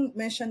I even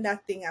mentioned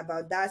that thing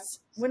about that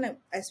when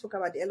I spoke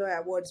about the LOI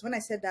Awards, when I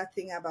said that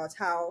thing about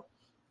how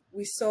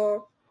we saw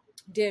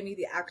Demi,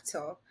 the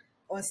actor,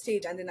 on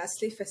stage and then at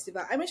Slave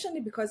Festival, I mentioned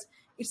it because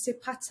it's a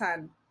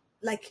pattern.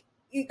 Like,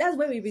 that's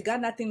where we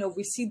began that thing of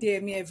we see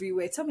Demi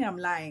everywhere. Tell me I'm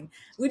lying.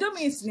 We don't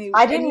mean it's in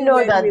I didn't any know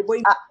weird that. way,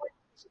 but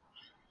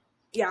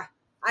yeah.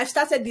 I've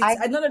started it. I,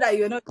 I don't know that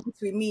you're not in it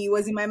with me. It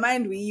was in my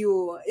mind with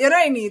you. You're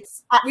not in it.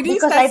 We didn't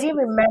because start. I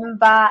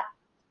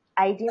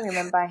didn't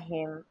remember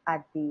him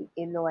at the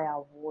Eloy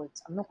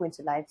Awards. I'm not going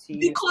to lie to you.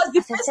 Because the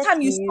As I first said time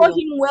to you saw you,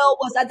 him well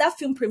was at that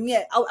film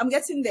premiere. I'm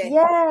getting there.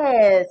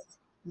 yes,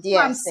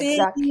 What I'm yes, saying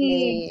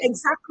exactly.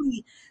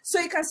 exactly. So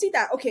you can see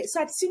that. Okay,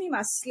 so I'd seen him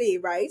as Slay,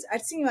 right?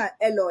 I'd seen him at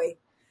Eloy.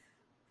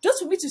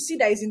 Just for me to see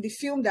that he's in the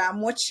film that I'm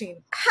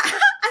watching, I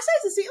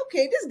started to see,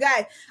 okay, this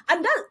guy,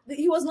 and that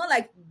he was not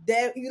like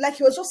there, like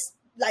he was just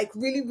like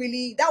really,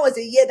 really. That was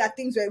a year that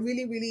things were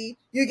really, really.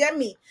 You get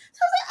me? So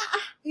I was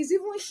like, he's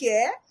even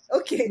here.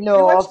 Okay, we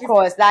No, watched of the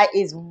course, that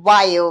is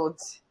wild.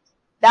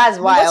 That's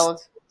we watched. wild.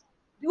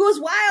 It was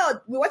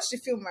wild. We watched the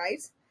film,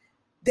 right?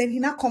 Then he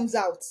now comes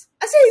out.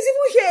 I said, he's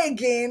even here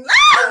again.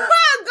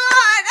 Oh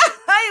God!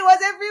 He was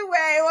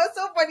everywhere. It was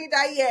so funny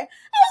that year.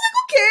 I was like,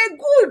 okay,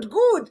 good,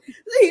 good.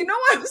 You know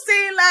what I'm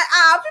saying?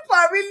 Like, people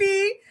are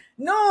really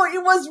no,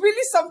 it was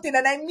really something,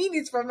 and I mean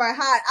it from my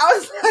heart. I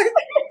was like,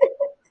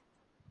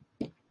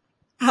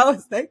 I'm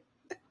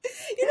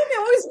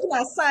always looking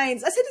at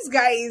signs. I said,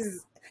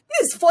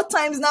 this is 4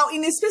 times now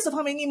in a space of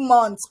how many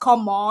months?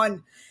 Come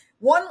on.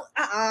 One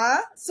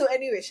So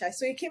anyway, Shai,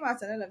 so it came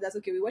out and all of that.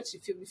 Okay, we watched the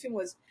film. The film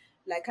was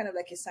like kind of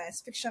like a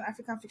science fiction,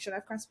 African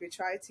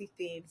spirituality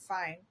thing.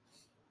 Fine.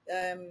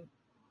 Um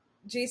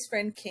Jay's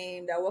friend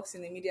came that works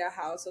in the media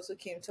house, also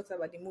came, talked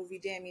about the movie.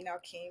 Demi now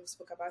came,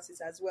 spoke about it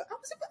as well.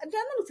 Then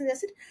I looked at it, I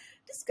said,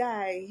 this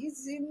guy,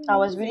 he's in I the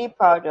was movie. really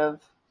proud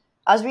of.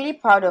 I was really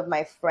proud of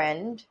my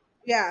friend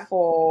Yeah.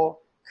 for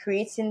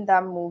creating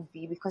that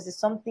movie because it's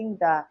something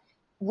that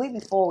way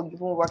before we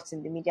even worked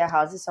in the media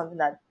house, it's something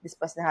that this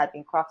person had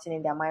been crafting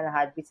in their mind and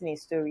had written a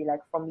story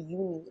like from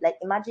uni. Like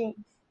imagine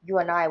you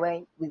and I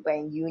when we were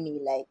in uni,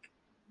 like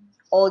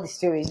all the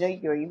stories,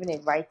 you're even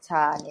a writer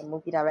and a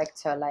movie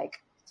director,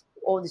 like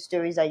all the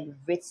stories that you've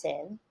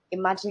written.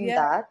 Imagine Yeah.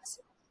 that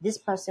this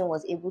person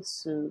was able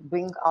to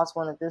bring out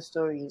one of those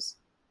stories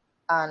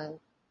and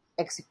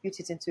execute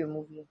it into a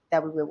movie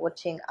that we were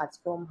watching at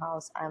Film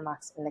House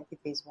IMAX in Lekki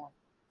Phase 1.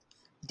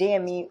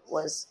 DME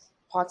was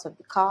part of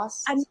the And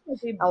cast it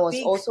was a and was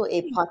big also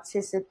a thing.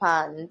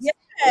 participant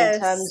in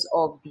terms Yes.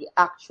 of the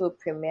actual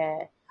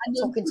premiere, And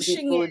then talking to pushing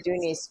people, it.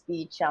 doing a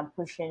speech and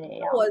pushing it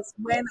That out. was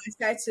when I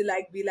started to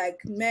like be like,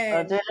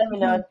 man, Don't let me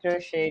not throw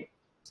shade.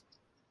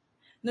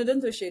 no,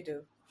 don't touch it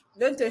though.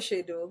 Don't touch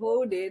it though.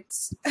 Hold it.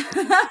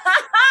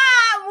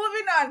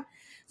 Moving on.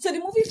 So the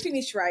movie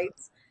finished, right?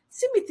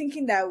 See me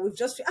thinking that we've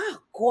just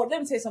God,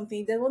 let me tell you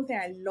something. There's one thing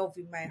I love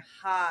in my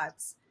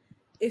heart.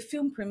 A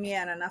film premiere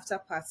and an after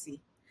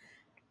party.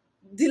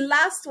 The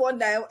last one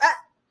that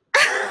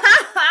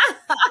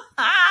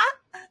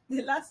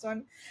the last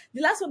one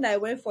that I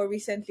went for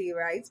recently,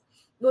 right?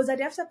 It was at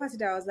the after party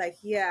that I was like,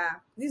 yeah,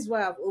 this is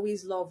what I've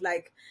always loved.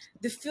 Like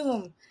the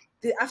film,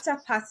 the after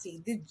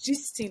party, the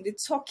gisting, the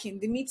talking,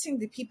 the meeting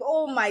the people.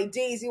 Oh my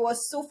days, it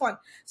was so fun.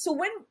 So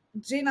when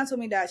Jana told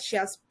me that she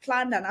has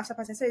planned an after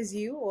party, I said, is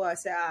you? Or I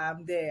said,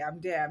 I'm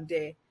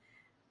there.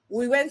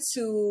 We went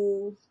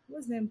to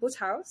what's the name? Boat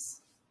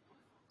House?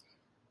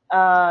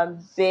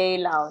 Bay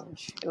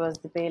Lounge. It was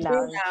the Bay Bay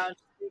Lounge. Lounge.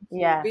 Thank you.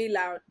 Yeah, Bay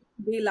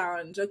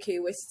Lounge. Okay,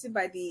 we're sitting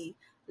by the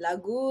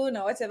lagoon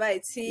or whatever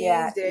it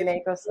yeah, is. There,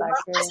 Lagos I think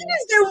Lagoon.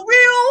 it's the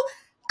real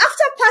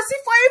after party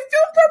for a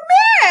film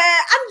premiere.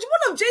 And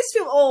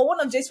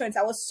one of Jay's friends.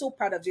 I was so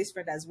proud of Jay's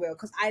friend as well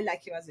because I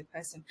like him as a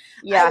person.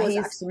 I Yeah, was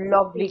he's actually a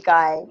lovely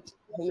guy.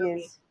 He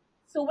lovely. is.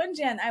 So when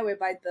Jay and I were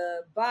by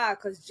the bar,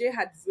 because Jay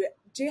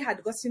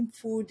had gotten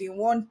food in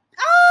one.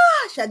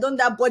 She had done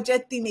that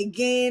budget thing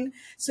again.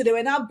 So they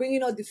were now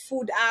bringing all the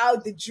food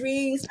out, the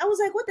drinks. I was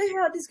like, what the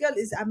hell? This girl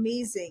is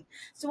amazing.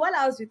 So while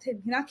I was with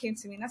him, he now came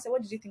to me and I said,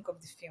 what did you think of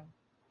the film?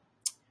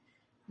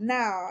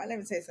 Now, let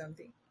me tell you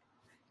something.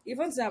 If you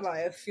want to know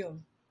about a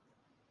film,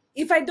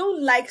 if I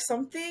don't like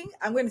something,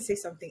 I'm going to say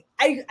something.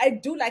 I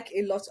do like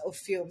a lot of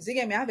films. You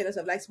get me? I have a lot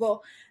of likes, but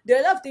there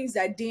are a lot of things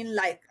that I didn't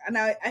like, and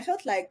I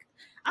felt like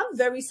I'm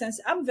very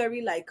sensitive. I'm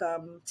very like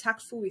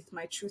tactful with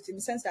my truth in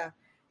the sense that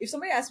if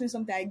somebody asks me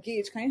something, I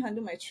gauge, can you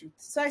handle my truth?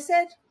 So I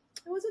said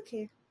it was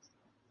okay,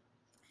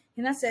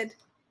 and I said,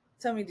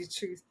 tell me the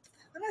truth,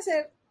 and I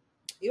said,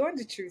 you want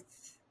the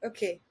truth,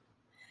 okay.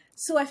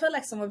 So I felt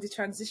like some of the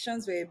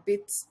transitions were a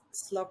bit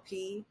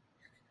sloppy.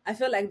 I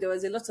felt like there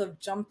was a lot of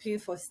jumping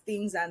for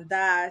things and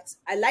that.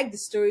 I like the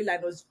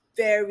storyline was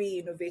very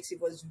innovative,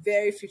 was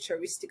very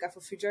futuristic.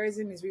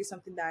 Afrofuturism is really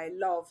something that I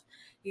love.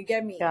 You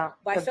get me? Yeah,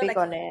 But I you're felt big like it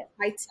on could it.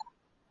 be tighter.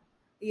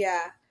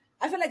 Yeah.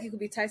 I felt like it could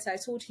be tighter. I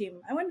told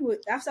him. And when So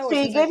afterwards he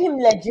you was gave like, him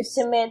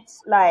legitimate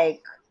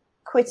like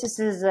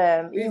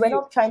criticism. You were review.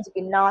 not trying to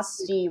be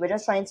nasty. You were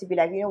just trying to be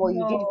like, you know what,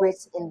 you did No. great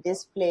in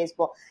this place,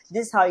 but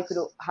this is how you could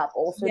have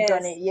also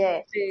done it.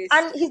 Yes. Yeah. Yes.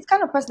 And he's the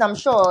kind of person I'm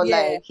sure Yeah.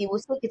 like he will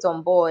take it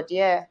on board.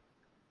 Yeah.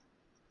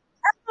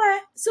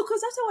 So,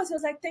 because afterwards, he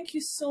was like, "Thank you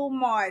so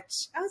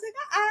much." I was like,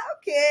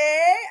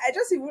 okay." I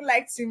just even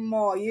liked him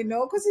more,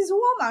 because he's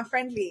warm and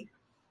friendly.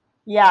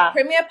 Yeah.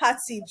 Premiere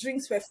party,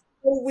 drinks were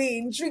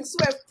flowing, drinks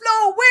were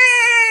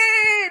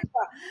flowing.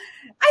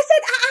 I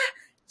said,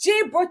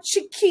 Jay brought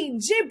chicken,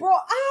 Jay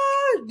brought,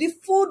 the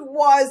food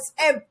was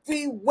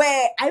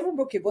everywhere. I even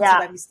broke a bottle Yeah.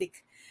 by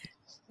mistake.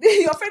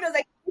 Your friend was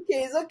like,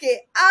 okay, it's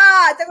okay.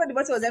 Thank God the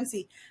bottle was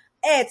empty.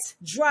 Ate,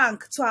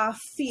 drank to our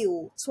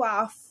feel, to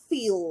our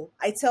feel.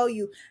 I tell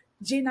you,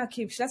 Jana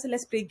came, she said,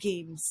 let's play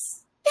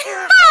games.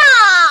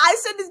 I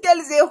said this girl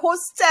is a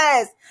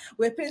hostess.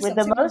 We're playing With some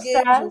the table games,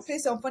 we'll play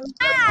monsters. some funny.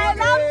 I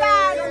love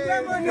that.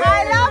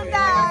 I love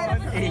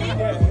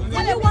that.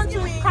 Do you want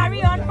to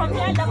carry on from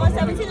here, level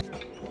 17?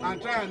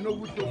 And try and know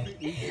which Tosi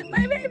is.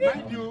 My baby.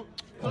 Mind you,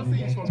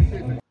 Tosi is from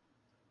Ife.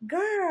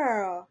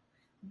 Girl,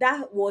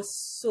 that was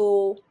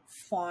so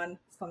fun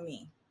for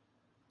me.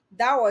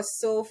 That was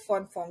so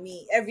fun for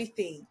me.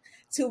 Everything.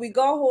 Till we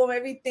got home,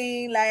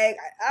 everything like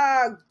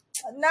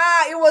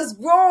it was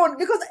grown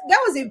because that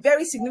was a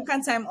very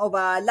significant time of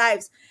our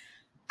lives.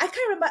 I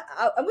can't remember.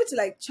 I'm going to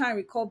like try and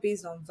recall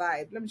based on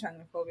vibe. Let me try and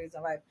recall based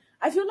on vibe.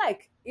 I feel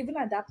like even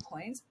at that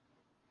point,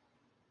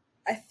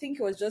 I think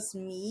it was just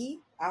me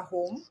at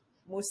home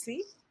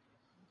mostly.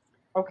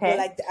 But Okay.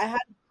 like I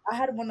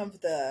had one of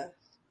the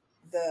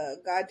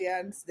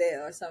guardians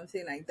there or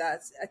something like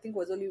that. I think it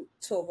was only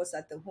two of us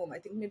at the home. I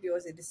think maybe it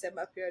was a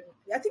December period.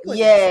 I think it was a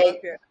Yeah. December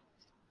period,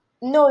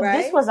 No,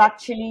 this right? was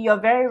actually, you're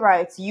very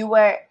right. You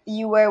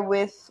were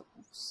with,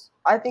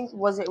 I think,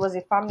 was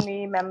a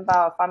family member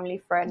or family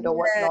friend or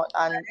Yeah, whatnot,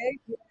 and right.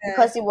 Yeah.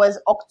 because it was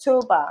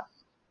October.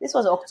 This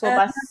was Uh,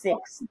 October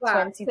 6th,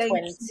 October. Thank you.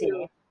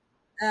 2020.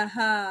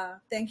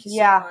 Thank you so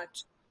Yeah,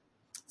 much.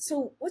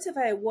 So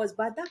whatever it was,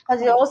 but at that because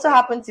it point, also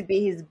happened to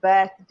be his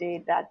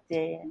birthday that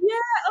day. yeah.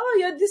 Oh,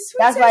 you're the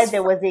That's why sweetest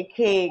there was a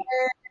cake.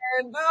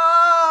 friend.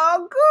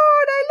 Oh,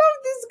 good. I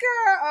love this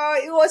girl.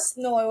 Oh, it was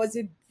no, it was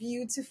a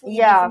beautiful evening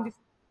Yeah, from the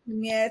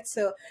premiere.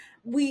 So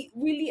we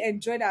really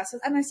enjoyed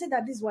ourselves, and I said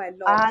that this is what I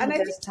love. I And had I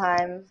the think best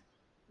time.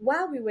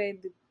 while we were in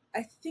the,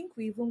 I think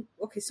we even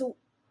okay. So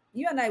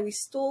you and I, we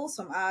stole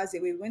some hours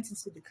away. We went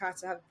into the car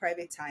to have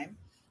private time.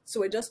 So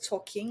we're just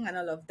talking and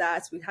all of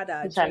that. We had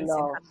our Which I drinks in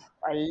love. hand.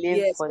 I live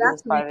Yes, for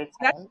those private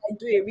that's time. when I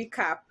do a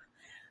recap.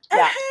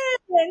 Yeah.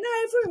 And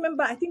I even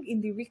remember, I think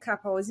in the recap,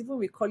 I was even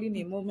recalling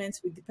a moment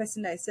with the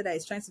person that I said that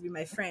is trying to be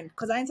my friend.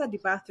 Because I entered the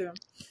bathroom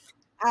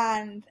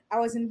and I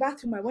was in the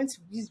bathroom. I went to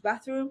use the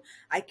bathroom.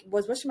 I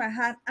was washing my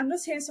hand. I'm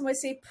just hearing somebody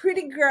say,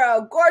 pretty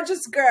girl,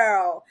 gorgeous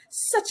girl,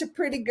 such a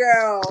pretty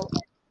girl.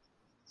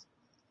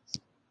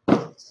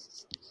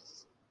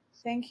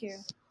 Thank you.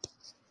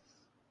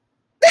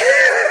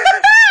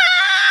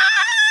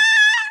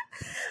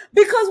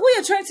 Because what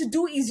you're trying to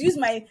do is use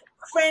my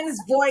friend's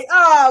voice.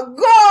 Oh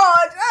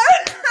God!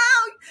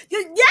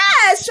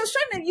 Yes, she was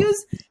trying to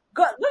use.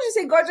 God, don't you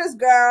say gorgeous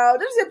girl?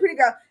 Don't you say pretty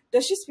girl?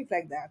 Does she speak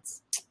like that?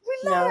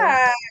 No.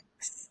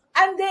 Relax.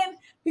 And then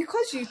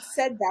because you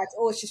said that,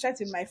 oh, she's trying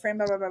to be my friend,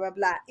 blah blah blah blah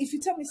blah. If you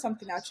tell me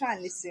something, I'll try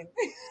and listen.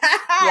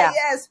 Yeah.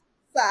 Yes,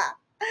 sir.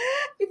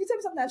 If you tell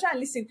me something, I'll try and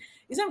listen.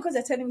 It's not because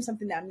they're telling me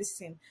something that I'm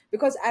listening.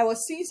 Because I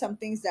was seeing some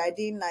things that I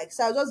didn't like.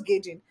 So I was just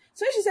gauging.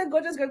 So when she said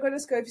gorgeous girl,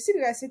 if you see the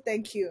way I said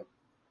thank you.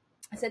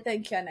 I said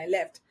thank you and I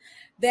left.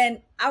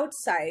 Then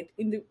outside,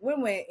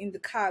 when we're in the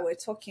car, we're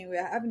talking,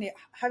 we're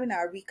having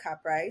our recap,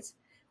 right?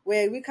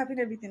 We're recapping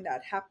everything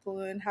that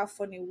happened, how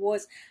fun it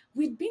was.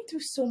 We'd been through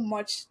so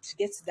much to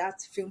get to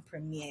that film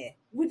premiere.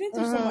 We've been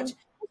through so much.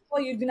 Mm-hmm.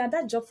 Well, you've been at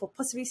that job for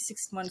possibly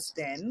 6 months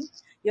then.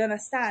 You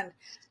understand?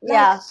 Like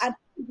Yeah. I'd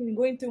been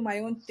going through my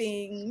own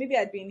thing. Maybe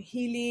I'd been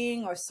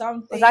healing or It was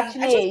something.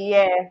 actually a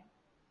year.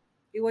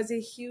 It was a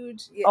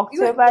huge, yeah.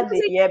 October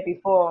the year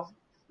before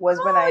was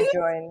when Oh, I yes,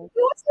 joined. it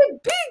was a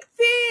big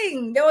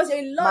thing. There was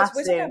a lot.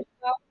 Massive.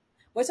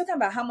 We're talking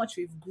about how much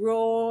we've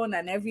grown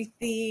and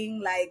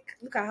everything. Like,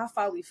 look at how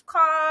far we've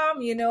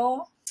come.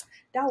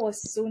 That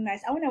was so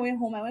nice. And when I went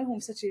home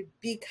with such a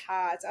big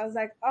heart. I was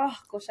like, oh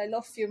gosh, I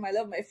love film. I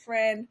love my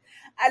friend.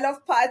 I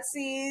love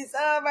parties.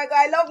 Oh my god,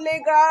 I love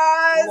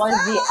Lagos.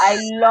 Onesie, I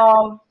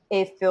love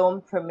a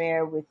film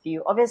premiere with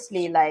you.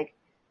 Obviously, like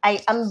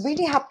I'm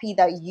really happy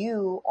that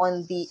you,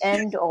 on the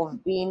end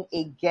of being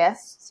a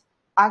guest,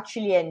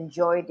 actually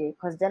enjoyed it.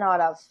 Because then I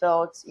would have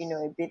felt,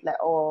 a bit like,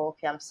 oh,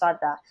 okay, I'm sad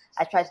that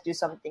I tried to do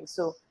something.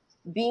 So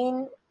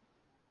being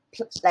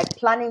like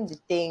planning the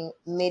thing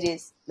made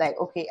it like,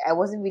 okay, I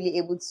wasn't really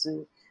able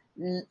to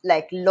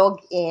like log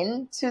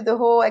in to the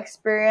whole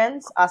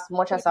experience as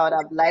much as I would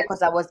have liked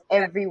because I was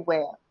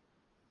everywhere.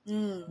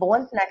 Mm. But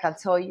one thing I can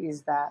tell you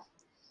is that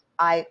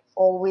I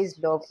always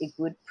love a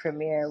good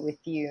premiere with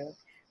you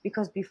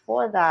because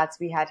before that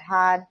we had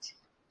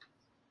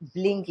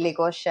Blink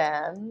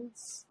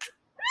Lagosians.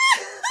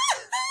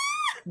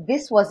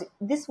 This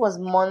was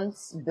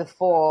months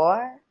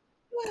before,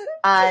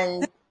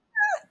 and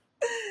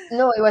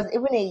no, it was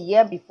even a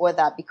year before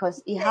that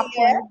because it Yeah.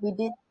 happened.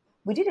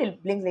 We did a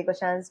Blink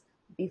Lagosians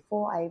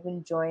before I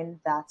even joined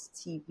that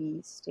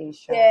TV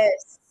station.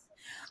 Yes.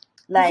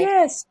 Like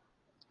Yes.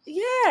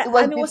 Yeah. it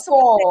was And it was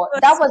before.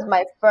 That was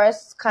my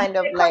first kind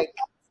of like.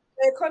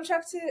 you're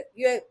contracted.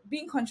 You're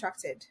being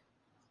contracted.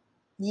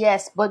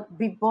 Yes, but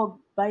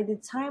by the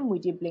time we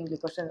did Blink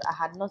Lagosians, I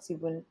had not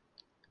even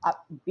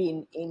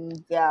been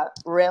in their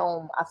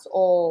realm at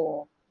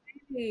all.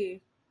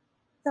 Hey,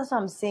 That's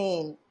what I'm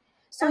saying.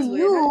 So that's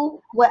weird.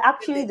 you were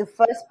actually the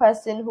first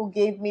person who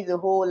gave me the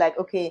whole like,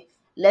 okay,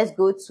 let's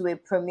go to a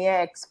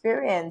premiere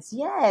experience.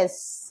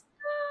 Yes,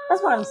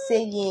 that's what I'm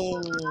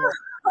saying.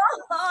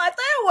 I thought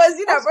it was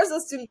you that That's, brought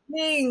us to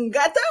Blink.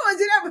 I thought it was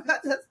you that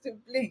brought us to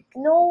Blink.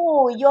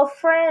 no, your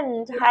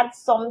friend had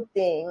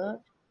something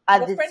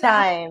at Your the friend that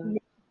had time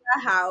a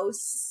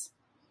house.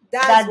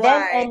 That's that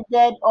then why.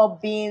 ended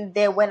up being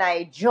there when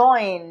I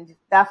joined.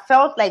 That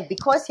felt like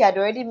because he had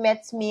already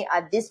met me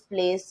at this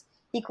place,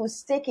 he could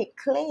stake a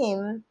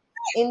claim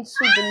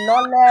into the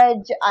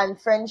knowledge and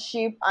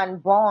friendship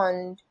and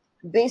bond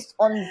based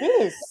on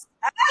this.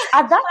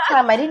 At that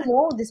time, I didn't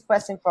know this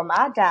person from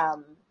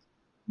Adam.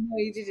 No,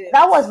 you didn't.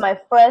 That was my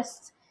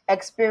first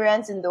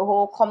experience in the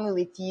whole coming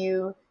with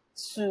you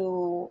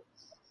to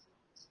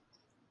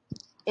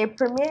a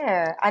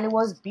premiere, and it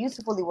was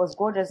beautiful, it was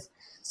gorgeous.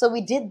 So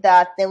we did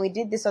that, then we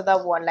did this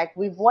other one. Like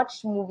we've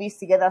watched movies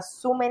together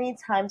so many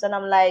times, and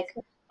I'm like,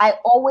 I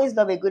always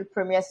love a good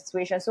premiere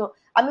situation. So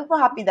I'm even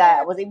happy that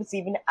I was able to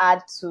even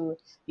add to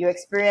your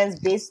experience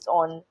based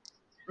on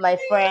my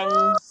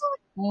friend's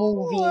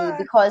movie Oh,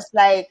 because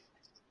like,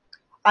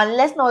 and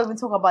let's not even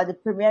talk about the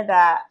premiere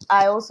that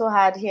I also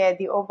had here,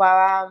 the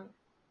Obaram,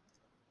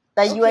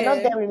 that you were not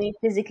okay. there with me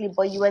physically,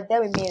 but you were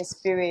there with me in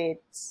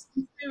spirit.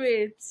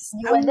 Spirits.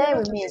 You I were will there never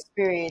with forget. me in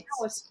spirit.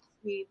 That was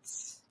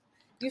sweet.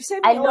 You've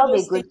sent I me all love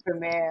a those things. good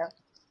premiere.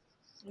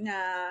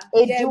 Nah.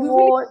 A Yeah, we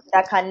really. duo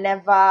that can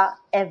never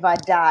ever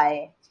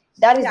die.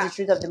 That is the Yeah.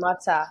 truth of the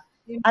matter.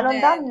 And on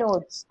that Amen.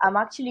 note, I'm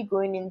actually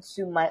going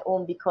into my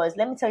own because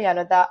let me tell you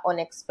another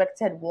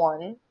unexpected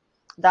one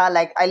that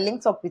like I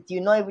linked up with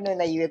you, not even knowing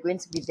that you were going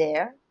to be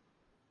there.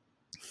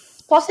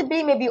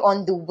 Possibly maybe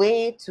on the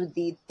way to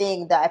the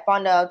thing that I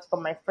found out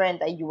from my friend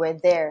that you were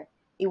there.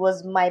 It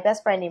was my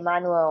best friend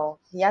Emmanuel.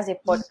 He has a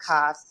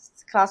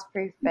podcast, class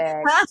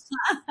prefect,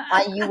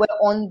 and you were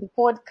on the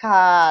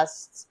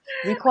podcast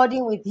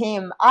recording with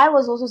him. I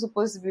was also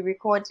supposed to be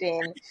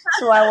recording,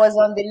 so I was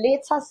on the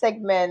later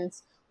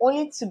segment,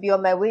 only to be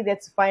on my way there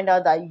to find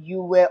out that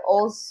you were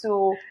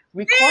also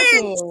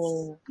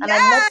recording, and I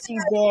met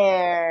you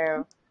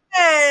there.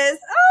 Yes.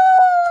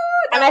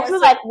 Oh, And that I was feel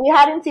so. like we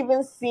hadn't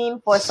even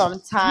seen for some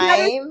We had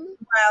it time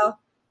well,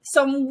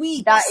 some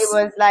that it weeks.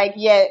 was like,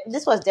 yeah,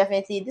 this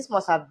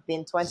must have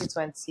been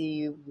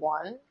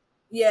 2021.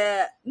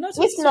 Yeah. Not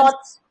If 2020. not,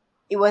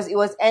 it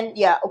was end,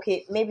 yeah,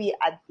 okay, maybe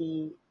at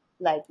the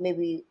like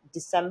maybe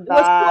December, It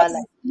was towards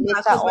like December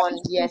later because we're on.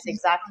 entering Yes,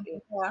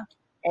 exactly. December.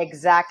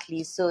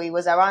 Exactly. So it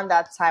was around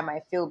that time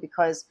I feel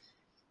because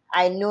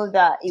I know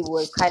that it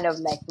was kind of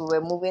like we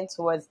were moving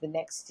towards the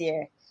next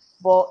year.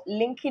 But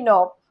linking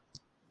up,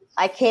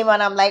 I came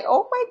and I'm like,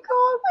 oh my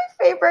god,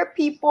 my favorite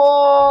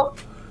people.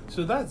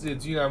 So that's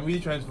it. I'm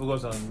really trying to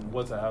focus on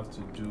what I have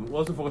to do.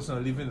 Also focusing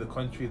on leaving the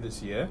country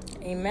this year.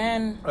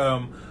 Amen.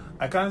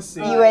 I can't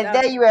say You were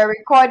there, you were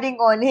recording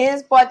on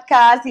his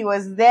podcast, he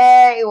was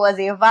there, it was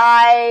a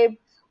vibe.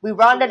 We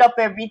rounded up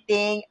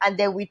everything, and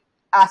then we,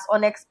 as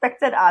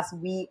unexpected as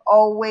we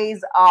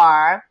always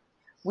are,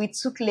 we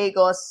took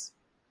Lagos,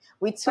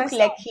 we took Myself.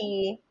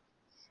 Lekki.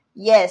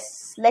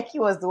 Yes, Lekki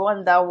was the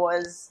one that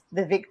was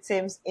the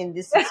victims in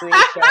this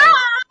situation.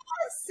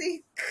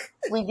 Sick.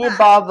 We did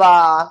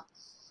Baba.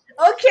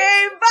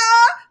 Okay,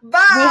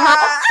 We have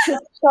bye.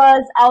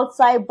 pictures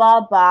outside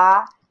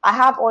Baba. I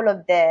have all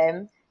of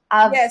them.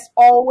 I've Yes.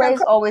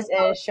 always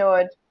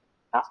ensured.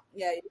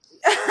 Yeah.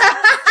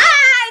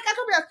 I can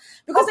come here.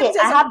 Because let me Okay,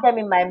 tell I you have them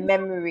in my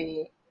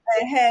memory.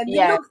 something. The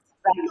Yeah, look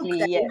exactly.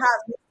 that you Yes.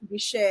 have needs to be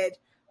shared.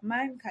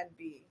 Mine can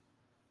be.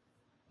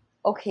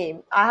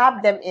 Okay, I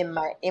have them in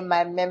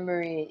my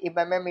memory,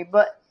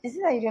 but Is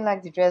it that you don't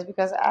like the dress?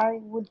 Because I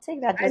would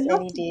take that I dress love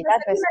any the day. dress.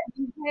 That I didn't dress.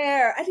 like the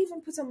hair. I didn't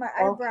even put on my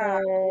eyebrow.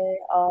 Okay.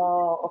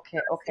 Oh, okay,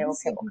 I okay, didn't okay,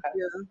 see a okay.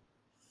 video.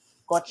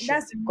 Got you.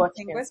 That's the main Got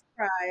thing. you. Let's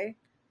try.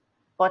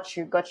 Got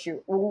you. Got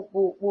you.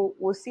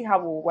 We'll see how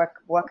we'll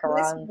work Okay,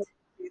 let's see around. what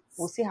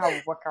We'll it's. see how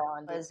we work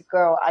around it. Because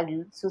girl,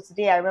 so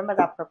today I remember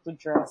that purple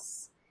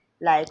dress.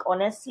 Like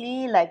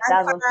honestly, like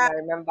that's one thing I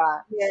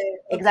remember. Yeah.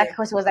 Exactly Okay.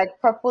 because it was like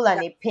purple Yeah.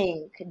 and a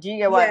pink. Do you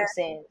get what Yeah. I'm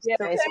saying? Yeah.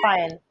 So it's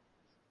fine.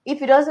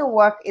 If it doesn't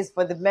work, it's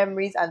for the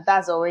memories, and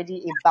that's already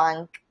a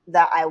bank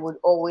that I would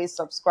always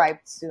subscribe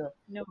to.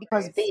 No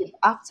Because worries. babe,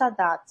 after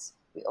that,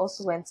 we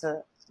also went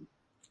to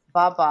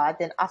Baba.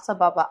 Then after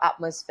Baba,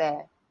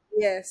 Atmosphere.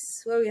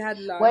 Yes. Where we had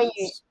When lunch.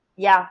 you,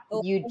 yeah,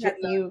 Oh, we had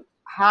lunch. you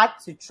had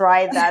to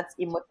try that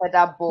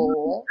Imotada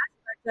bowl.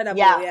 Incredible.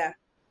 Yeah, Yeah.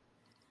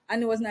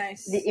 And it was the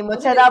nice. Was it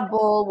Imotada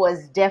bowl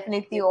was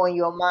definitely on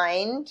your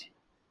mind,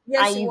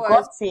 Yes, and it you was.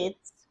 got it.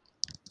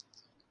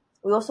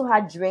 We also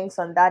had drinks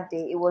on that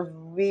day. It was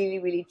really,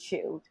 really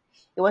chilled.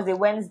 It was a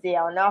Wednesday,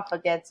 I'll never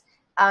forget.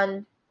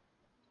 And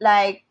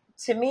like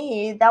to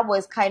me, that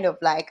was kind of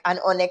like an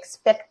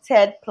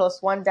unexpected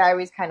plus one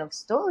diaries kind of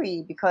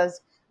story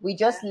because we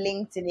just Yeah.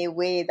 linked in a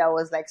way that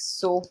was like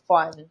so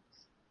fun.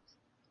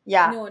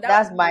 Yeah, No, that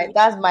was really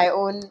that's my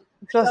own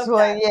plus love that.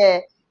 one. Yeah,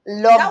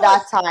 love That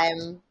was that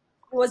time.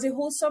 It was a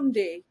wholesome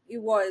day. It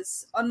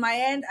was on my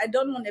end. I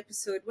done one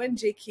episode when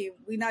Jay came.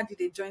 We now did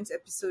a joint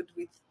episode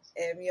with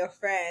your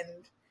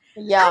friend,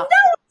 and Yeah,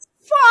 that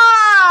was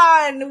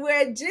fun.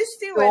 We're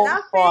gisting, we're so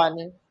laughing.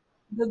 fun,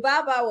 The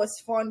Baba was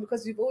fun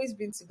because we've always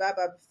been to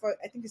Baba before.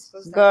 I think it's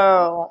closed down now.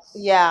 girl.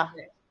 Yeah,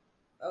 Yeah.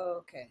 Oh,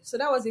 okay, so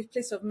that was a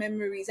place of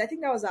memories. I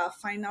think that was our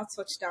final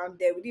touchdown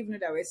there. We didn't even know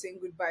that we were saying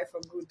goodbye for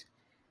good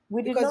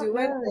we did because we not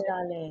went know, there.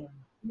 darling.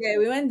 Yeah,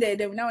 we went there.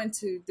 Then we now went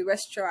to the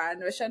restaurant.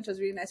 The restaurant was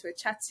really nice. We were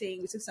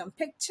chatting. We took some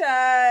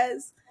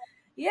pictures.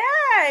 Yeah,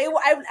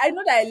 I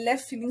know that I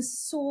left feeling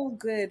so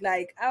good.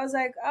 Like I was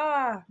like,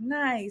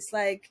 nice,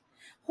 like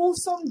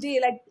wholesome day.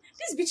 Like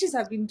these bitches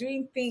have been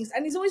doing things,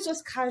 and it's always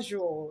just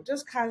casual,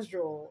 just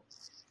casual.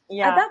 At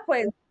Yeah, that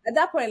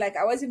point, like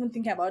I wasn't even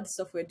thinking about the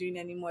stuff we're doing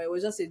anymore. It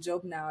was just a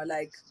job now.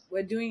 Like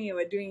we're doing it,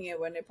 we're doing it.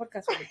 We're on a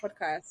podcast, we're on a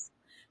podcast.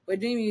 We're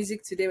doing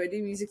music today. We're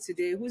doing music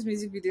today. Whose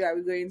music video are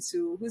we going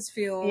to? Whose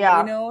film? You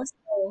yeah. know.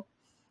 So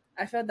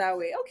I felt that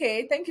way.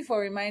 Okay, thank you for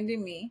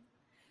reminding me.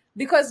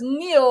 Because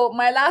Neo,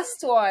 my last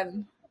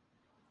one,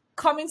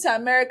 coming to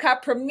America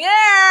premiere.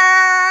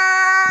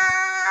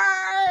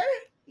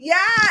 Yeah,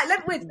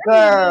 let me even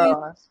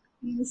Girl.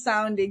 use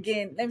sound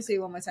again. Let me say it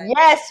one more time.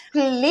 Yes,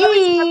 Coming to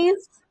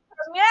please.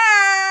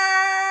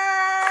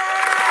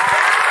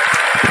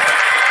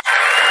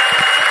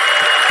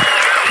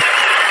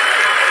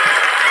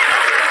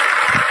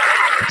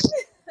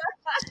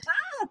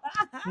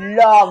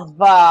 Love.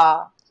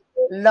 What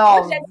did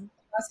Love.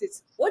 I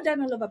What did I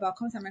not love about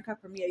Come to America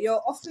premiere?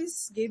 Your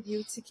office gave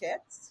you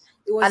tickets.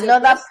 It was your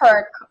Another birthday.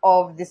 perk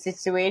of the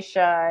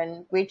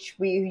situation, which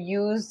we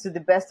use to the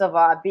best of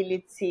our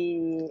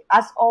ability.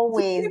 As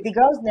always, the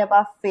girls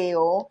never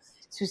fail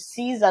to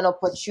seize an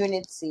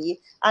opportunity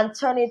and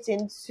turn it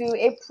into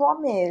a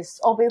promise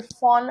of a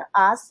fun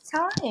ass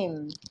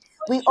time.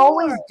 For We sure,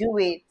 always do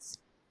it.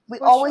 We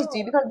for always do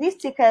sure. it because these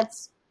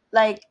tickets,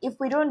 like, if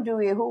we don't do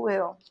it, who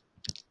will?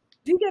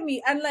 Do you get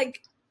me? And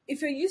like,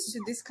 if you're used to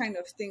this kind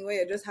of thing where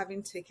you're just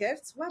having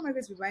tickets, why am I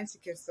going to be buying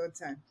tickets all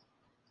the time?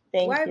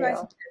 Thank Why buy you.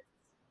 tickets?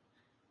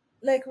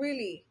 Like,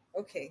 really?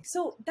 Okay.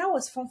 So that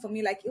was fun for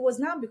me. Like, it was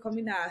now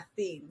becoming our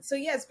thing. So,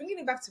 yes, bringing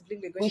it back to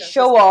Bling We Negotiations.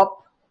 show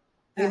up,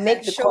 we Uh-huh,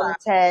 make the show up.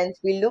 content,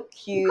 we look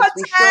cute,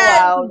 we show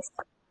out.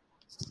 Content!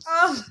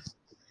 Oh,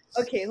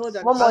 okay, hold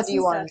on. What I more was do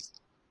you going to start. want?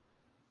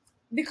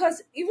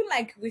 Because even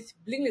like with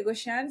Bling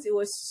Negotiations, it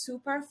was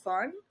super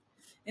fun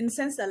in the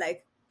sense that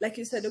like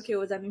you said, okay, it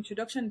was an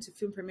introduction to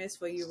film premieres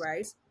for you,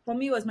 right? For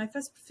me, it was my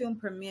first film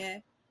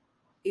premiere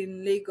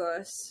in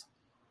Lagos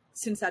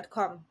since I'd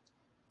come.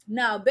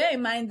 Now, bear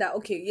in mind that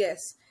okay,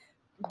 yes,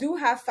 do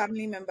have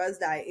family members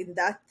that are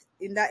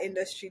in that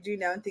industry doing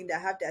their own thing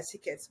that have their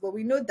tickets, but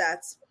we know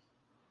that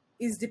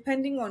is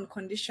depending on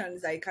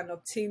conditions that you can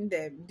obtain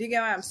them. Do you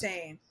get what I'm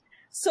saying?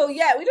 So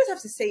yeah, we just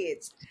have to say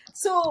it.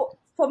 So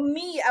for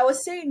me, I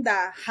was saying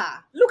that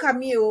look at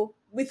me,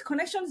 with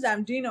connections that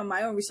I'm doing on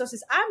my own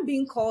resources, I'm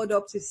being called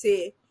up to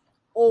say,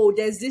 oh,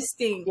 there's this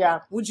thing.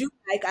 Yeah. Would you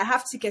like? I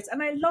have tickets,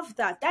 and I love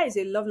that. That is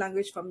a love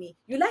language for me.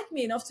 You like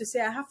me enough to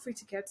say I have free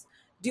tickets.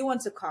 Do you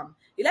want to come?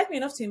 You like me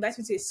enough to invite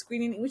me to a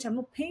screening in which I'm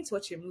not paying to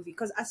watch a movie?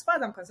 Because as far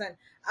as I'm concerned,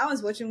 I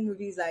was watching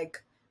movies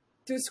like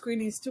two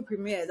screenings, two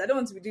premieres. I don't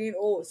want to be doing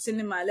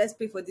cinema. Let's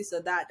pay for this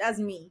or that. That's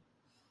me.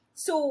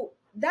 So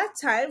that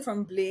time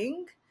from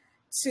Bling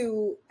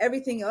to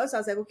everything else, I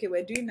was like, okay,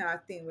 we're doing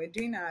our thing. We're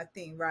doing our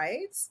thing,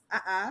 right?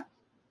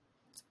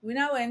 We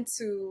now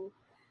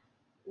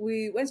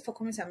we went for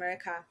Coming to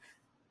America.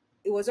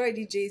 It was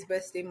already Jay's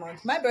birthday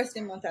month, my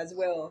birthday month as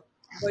well.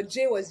 But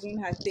Jay was doing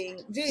her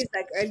thing. Jay is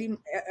like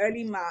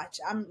early March.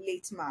 I'm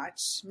late March,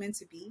 meant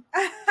to be.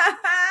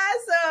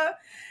 So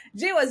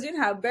Jay was doing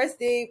her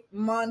birthday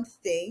month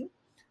thing,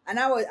 and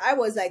I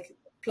was like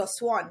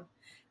plus one.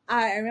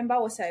 I remember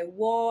what I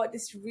wore,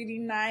 this really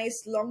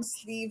nice long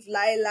sleeve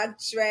lilac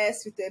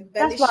dress with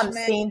That's what I'm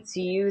embellishment. saying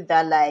to you,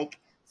 that like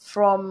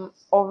from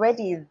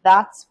already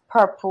that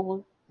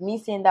purple, me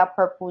seeing that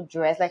purple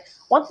dress, like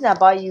one thing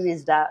about you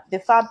is that the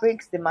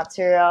fabrics, the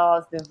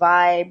materials, the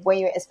vibe, when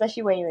you,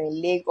 especially when you're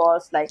in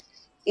Lagos, like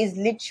is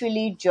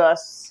literally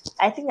just,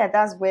 I think that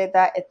that's where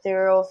that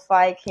ethereal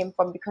fire came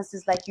from, because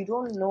it's like you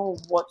don't know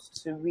what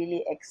to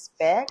really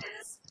expect.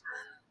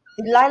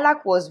 The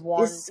lilac was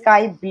one, the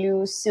sky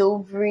blue,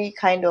 silvery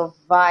kind of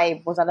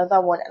vibe was another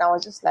one, and I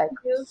was just like, Thank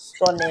you.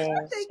 stunning,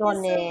 Thank you so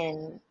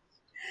stunning.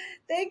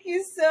 Thank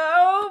you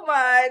so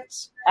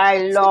much.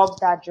 I So, love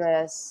that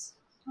dress.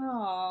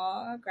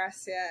 oh,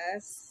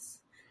 gracias.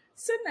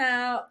 So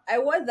now I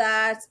wore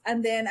that,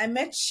 and then I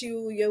met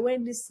you. You're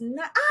wearing this.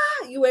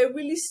 You were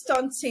really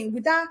stunting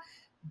with that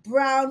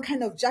brown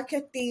kind of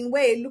jacket thing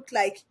where it looked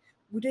like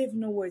we don't even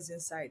know what's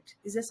inside.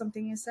 Is there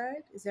something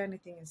inside? Is there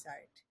anything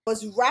inside? It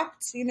was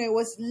wrapped, it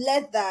was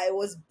leather, it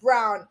was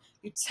brown.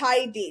 You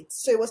tied it.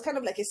 So it was kind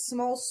of like a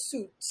small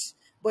suit,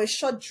 but a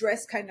short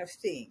dress kind of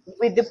thing.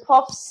 With the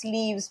puff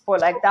sleeves for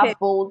like Okay. that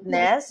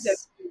boldness, that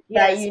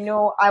Yes.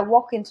 I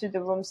walk into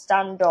the room,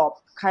 stand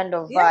up kind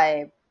of Yeah.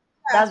 vibe.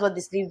 That's what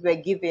the sleeves were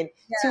giving.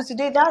 Till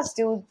today, that's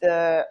still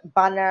the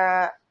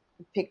banner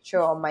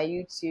picture on my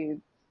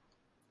YouTube.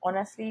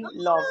 Honestly,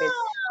 love it.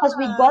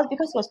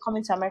 Because it was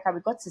coming to America,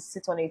 we got to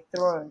sit on a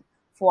throne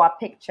for our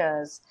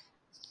pictures.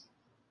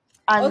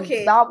 And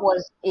Okay. that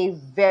was a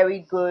very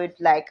good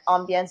like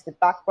ambience, the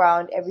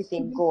background,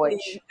 everything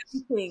gorge.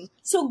 Everything.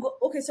 So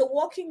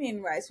walking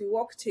in, right? We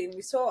walked in,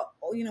 we saw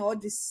all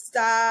these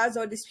stars,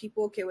 all these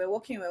people. Okay, we're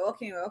walking,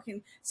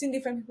 seeing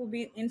different people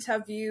being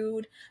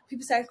interviewed.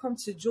 People started come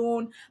to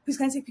Joan. Please,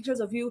 can I take pictures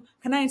of you?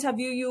 Can I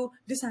interview you?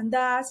 This and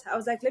that. I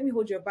was like, let me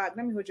hold your bag.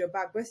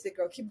 Birthday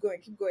girl, keep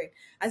going.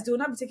 As they will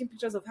not be taking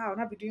pictures of her, I'll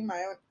not be doing my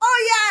own.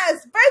 Oh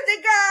yes,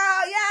 birthday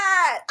girl,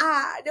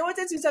 yeah. They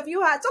wanted to interview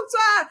her. Talk to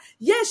her.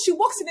 Yes, she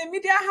works in a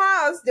media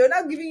house. They were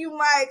not giving you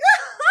mic.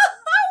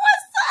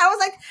 I was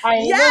like,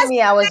 know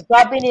me, I was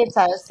grabbing it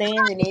and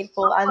saying the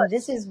needful, and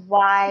this is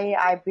why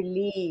I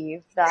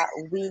believe that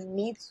we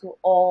need to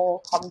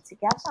all come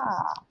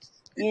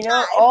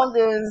together. All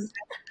those.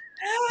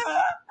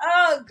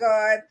 Oh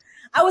God.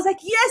 I was like,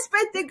 yes,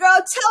 birthday girl,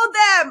 tell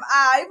them.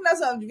 Even though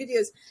some of the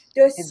videos,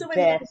 there were so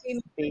many people in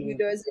the video.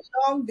 There was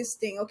a long this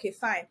thing. Okay,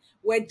 fine.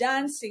 We're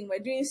dancing, we're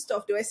doing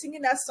stuff. They were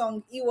singing that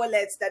song,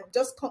 E-Wallets, that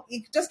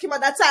it just came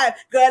out that time.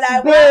 Girl,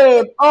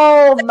 Babe,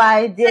 oh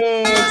my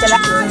days.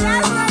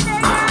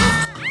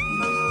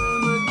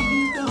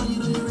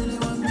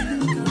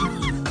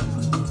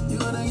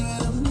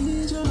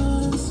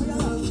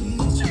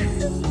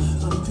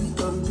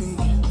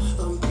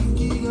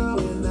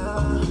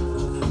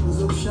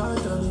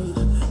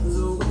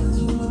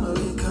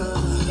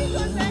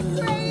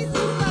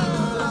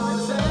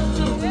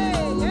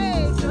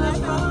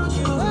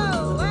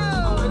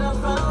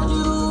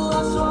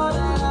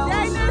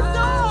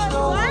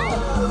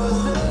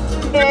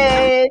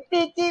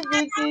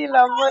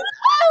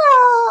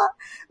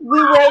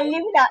 We were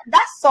living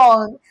that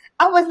song.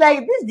 I was like,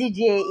 this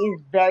DJ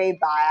is very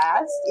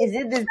biased. Is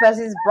it this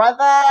person's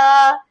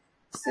brother,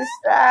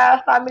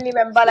 sister, family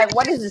member? Like,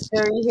 what is the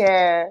story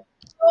here?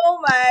 Oh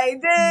my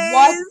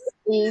What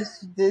days.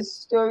 is the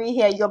story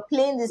here? You're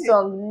playing the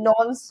song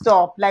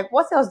non-stop. Like,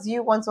 what else do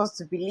you want us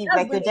to believe?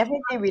 That's Like, they're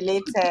really definitely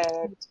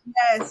related.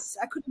 Yes,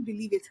 I couldn't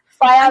believe it.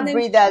 Fire And then-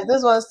 breathers,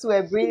 those ones too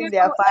were breathing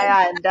their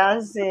fire and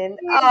dancing.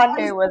 Oh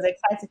no, it was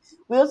exciting.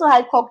 We also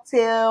had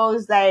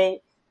cocktails,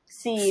 like,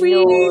 see,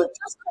 Free, no,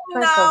 just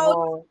coming first of out.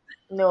 all,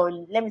 no,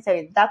 let me tell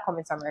you, that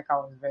coming to America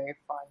was very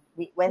fun.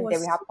 We went there,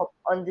 we had pop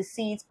on the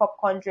seats,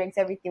 popcorn, drinks,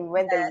 everything. We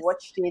went there, we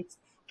watched it,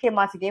 came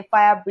out again,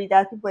 fire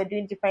breathers, people were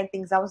doing different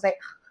things. I was like,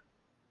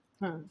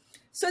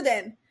 So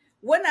then,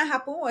 what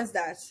happened was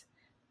that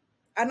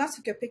Anna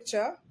took a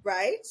picture,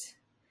 right?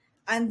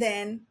 And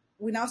then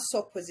we now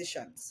saw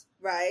positions,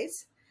 right?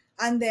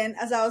 And then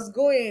as I was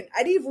going,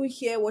 I didn't even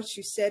hear what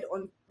you said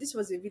this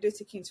was a video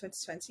taken in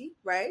 2020,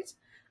 right?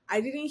 I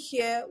didn't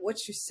hear what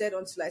you said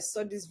until I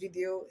saw this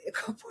video a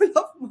couple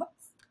of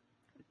months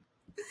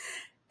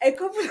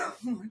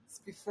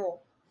before.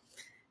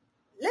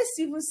 Let's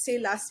even say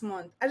last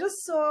month. I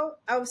was sitting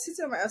on the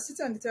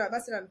throne, I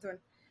was sitting on the throne.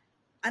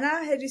 And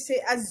I heard you say,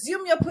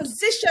 assume your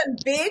position,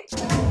 bitch.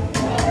 Assume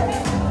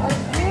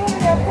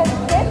your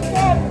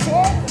position,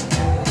 bitch.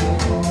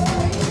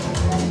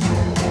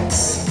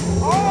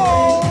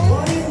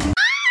 Oh.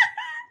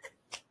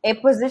 a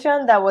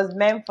position that was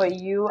meant for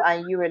you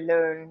and you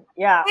alone.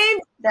 Yeah,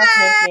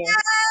 definitely.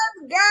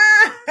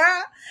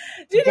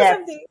 Do you know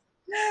something?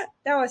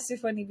 That was so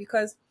funny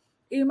because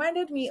it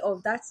reminded me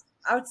of that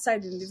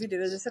outside in the video.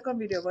 There's a second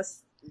video of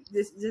us.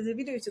 There's a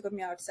video you took of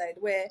me outside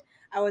where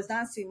I was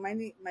dancing,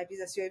 minding my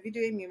business. You were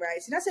videoing me, right?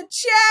 And I said,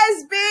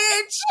 cheers,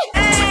 bitch!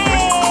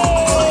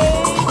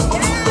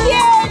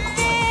 Cheers,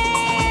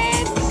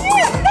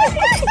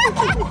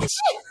 bitch!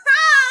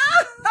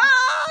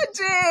 Oh,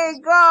 dear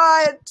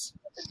God.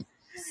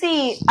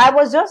 See, I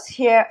was just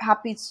here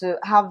happy to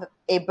have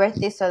a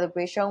birthday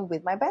celebration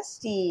with my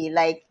bestie.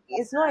 Like,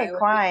 it's not a I was-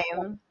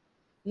 crime.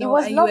 It No,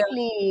 was and you were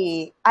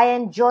lovely. I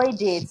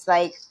enjoyed it.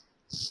 Like,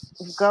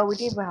 girl, we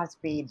didn't even have to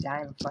pay a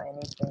dime for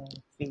anything,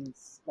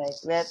 please. Like,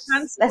 let's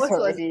what was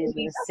already it?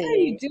 even That's how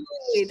you say. do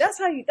it.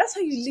 That's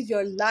how you live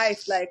your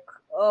life. Like,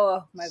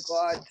 oh my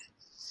god.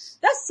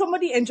 That's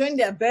somebody enjoying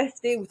their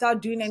birthday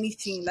without doing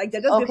anything. Like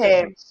they're just going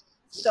Okay, for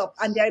stuff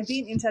and they're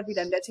being interviewed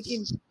and they're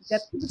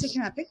people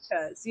taking her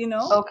pictures, you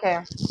know? okay.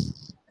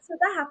 So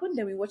that happened,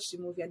 then we watched the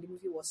movie and the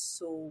movie was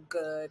so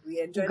good.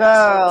 We enjoyed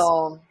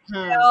ourselves.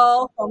 Girl.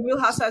 Well, from Real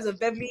Housewives of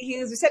Beverly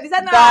Hills. We said, is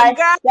that not our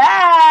girl?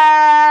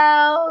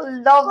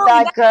 Garcelle. Love Oh,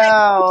 that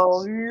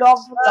girl. Love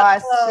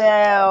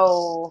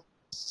Garcelle.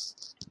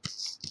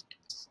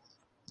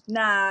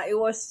 Nah, it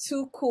was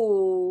too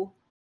cool.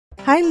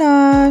 Hi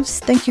loves,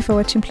 thank you for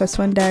watching Plus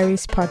One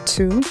Diaries Part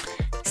 2.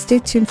 Stay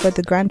tuned for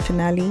the grand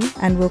finale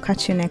and we'll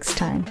catch you next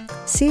time.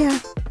 See ya!